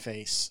turn Roman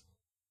face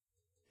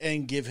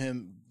and give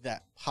him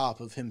that pop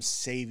of him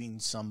saving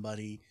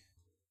somebody.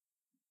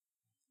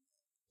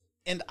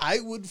 And I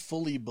would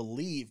fully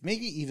believe,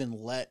 maybe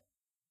even let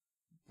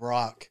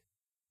Brock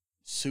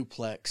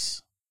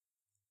suplex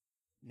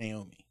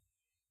Naomi.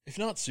 If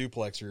not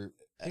suplex her,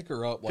 pick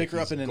her up. Pick her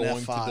up he's in an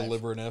going F5. to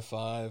deliver an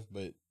F5,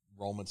 but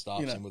Roman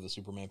stops him with a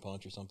Superman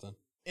punch or something.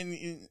 And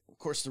of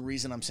course, the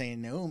reason I'm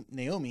saying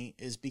Naomi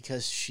is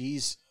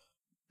because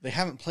they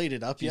haven't played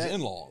it up She's yet.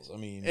 in-laws. I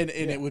mean, And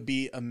it would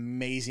be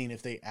amazing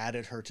if they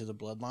added her to the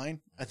bloodline.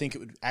 I think it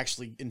would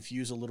actually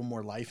infuse a little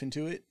more life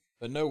into it.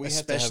 But no,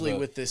 especially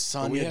with this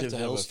Sonya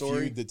Deville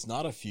story. Feud that's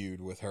not a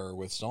feud with her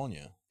with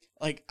Sonya.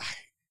 Like,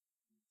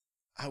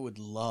 I would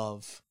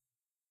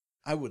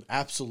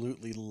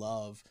absolutely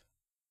love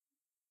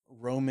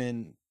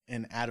Roman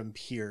and Adam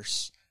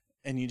Pearce,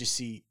 and you just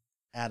see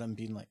Adam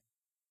being like,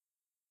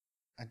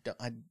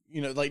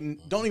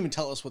 don't even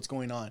tell us what's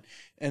going on,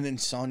 and then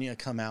Sonya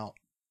come out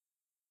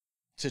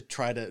to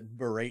try to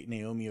berate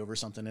Naomi over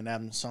something, and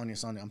Adam, Sonya,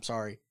 I'm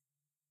sorry,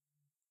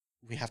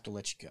 we have to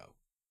let you go.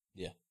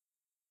 Yeah.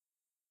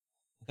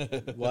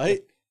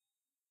 What?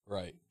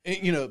 Right.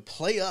 And,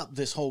 play up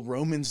this whole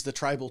Roman's the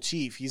tribal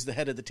chief. He's the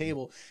head of the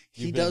table.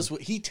 He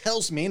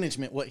tells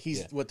management what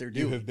they're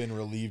doing. You have been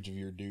relieved of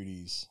your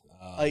duties.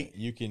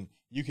 You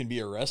can be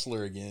a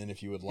wrestler again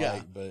if you would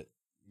like, but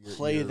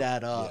play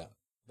that up. Yeah,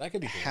 that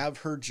could be cool. Have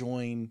her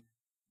join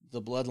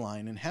the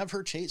bloodline and have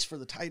her chase for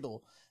the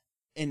title.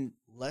 And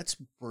let's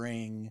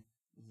bring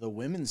the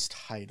women's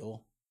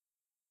title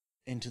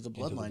into the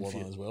bloodline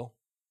feud as well.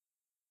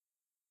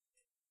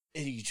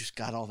 And you just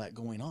got all that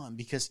going on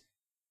because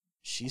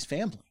she's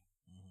family.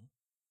 Mm-hmm.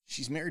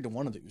 She's married to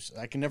one of the Usos.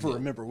 I can never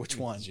remember which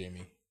one.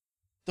 Jimmy.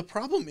 The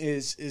problem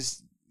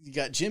is you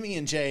got Jimmy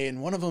and Jay,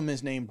 and one of them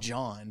is named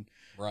John.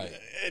 Right.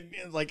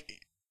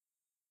 Like,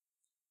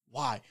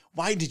 Why?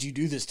 Why did you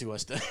do this to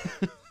us?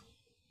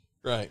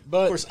 Right. Of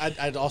But course,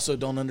 I also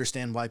don't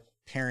understand why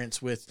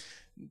parents with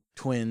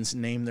twins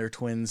name their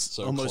twins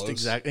So almost close.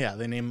 exactly. Yeah,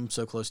 they name them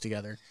so close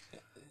together.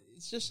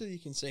 it's just so you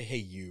can say, hey,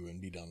 you,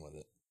 and be done with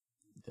it.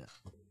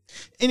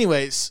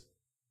 Anyways,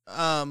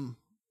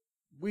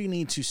 we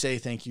need to say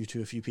thank you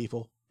to a few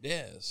people.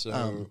 Yeah.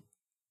 So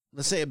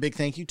Let's say a big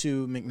thank you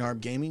to McNarb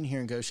Gaming here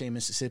in Goshen,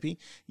 Mississippi.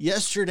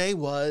 Yesterday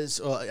was,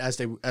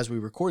 as we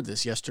record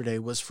this, yesterday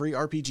was Free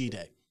RPG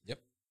Day. Yep.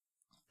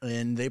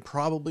 And they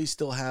probably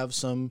still have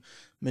some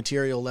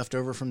material left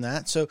over from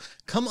that. So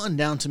come on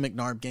down to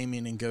McNarb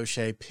Gaming in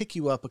Goshen, pick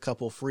you up a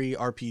couple free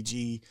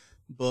RPG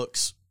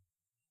books,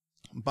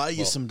 buy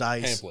you some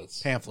dice.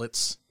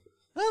 Pamphlets.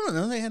 I don't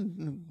know. They had,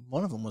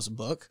 one of them was a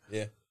book.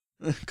 Yeah.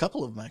 A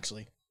couple of them,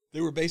 actually. They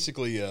were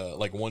basically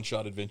like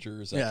one-shot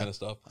adventures, that kind of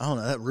stuff. I don't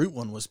know. That root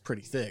one was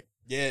pretty thick.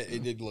 Yeah,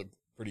 it did look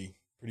pretty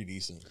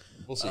decent.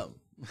 We'll see.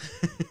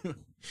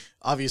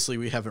 Obviously,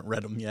 we haven't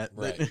read them yet.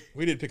 But Right.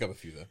 We did pick up a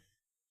few, though.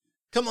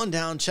 come on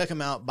down, check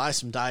them out, buy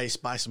some dice,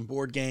 buy some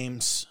board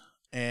games,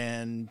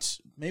 and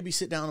maybe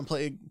sit down and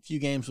play a few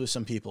games with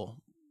some people.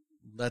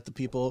 Let the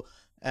people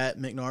at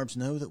McNarb's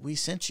know that we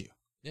sent you.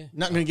 Yeah.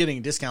 Not going to get any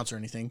discounts or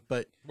anything,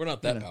 but We're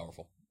not that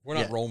powerful. We're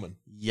not Yeah. Roman.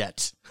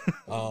 yet.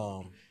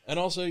 And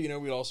also,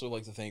 we'd also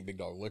like to thank Big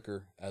Dog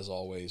Liquor, as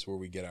always, where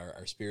we get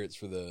our spirits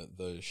for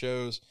the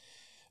shows.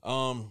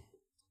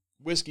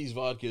 Whiskeys,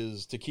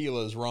 vodkas,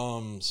 tequilas,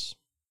 rums,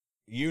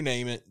 you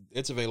name it,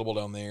 it's available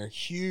down there.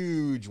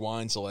 Huge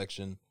wine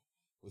selection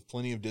with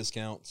plenty of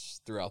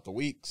discounts throughout the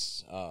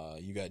weeks.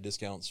 You got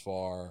discounts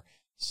for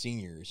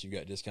seniors. You've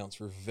got discounts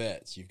for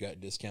vets. You've got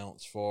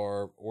discounts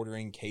for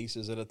ordering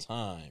cases at a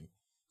time.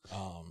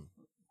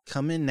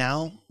 Come in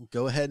now.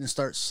 Go ahead and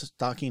start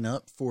stocking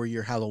up for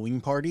your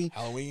Halloween party.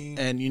 Halloween.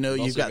 And, you've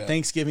also got got-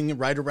 Thanksgiving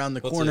right around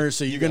the That's corner, it.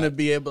 so You you're going to got-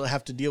 be able to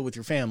have to deal with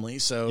your family.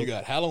 So You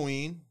got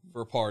Halloween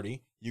for a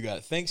party. You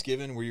got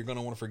Thanksgiving where you're going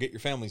to want to forget your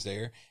family's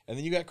there. And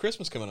then you got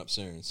Christmas coming up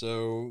soon.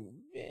 So,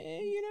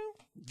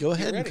 go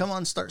ahead and ready. come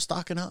on, start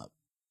stocking up.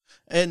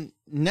 And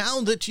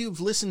now that you've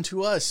listened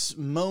to us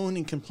moan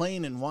and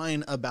complain and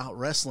whine about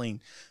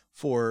wrestling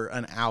for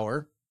an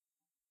hour,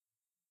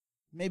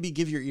 maybe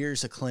give your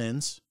ears a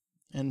cleanse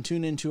and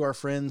tune into our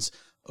friends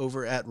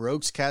over at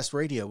Rogues Cast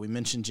Radio. We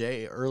mentioned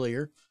Jay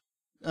earlier.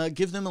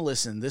 Give them a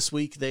listen. This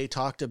week they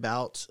talked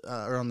about,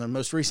 or on their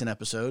most recent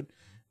episode,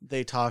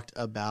 they talked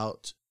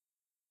about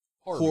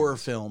horror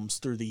films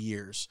through the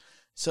years.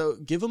 So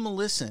give them a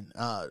listen.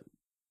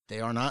 They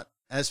are not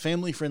as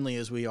family friendly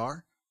as we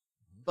are,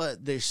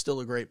 but they're still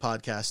a great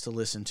podcast to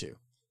listen to. You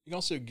can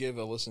also give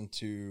a listen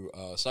to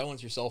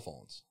Silence Your Cell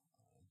Phones.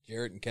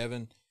 Jarrett and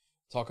Kevin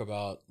talk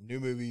about new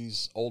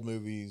movies, old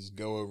movies,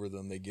 go over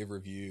them. They give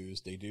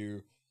reviews. They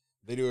do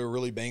a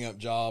really bang up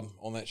job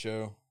on that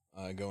show,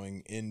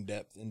 going in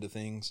depth into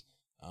things.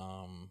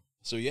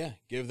 So yeah,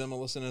 give them a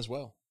listen as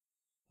well.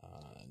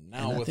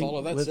 Now And I with think all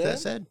of that with said, that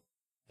said,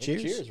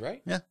 cheers. Cheers,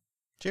 right? Yeah.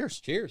 Cheers.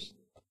 Cheers.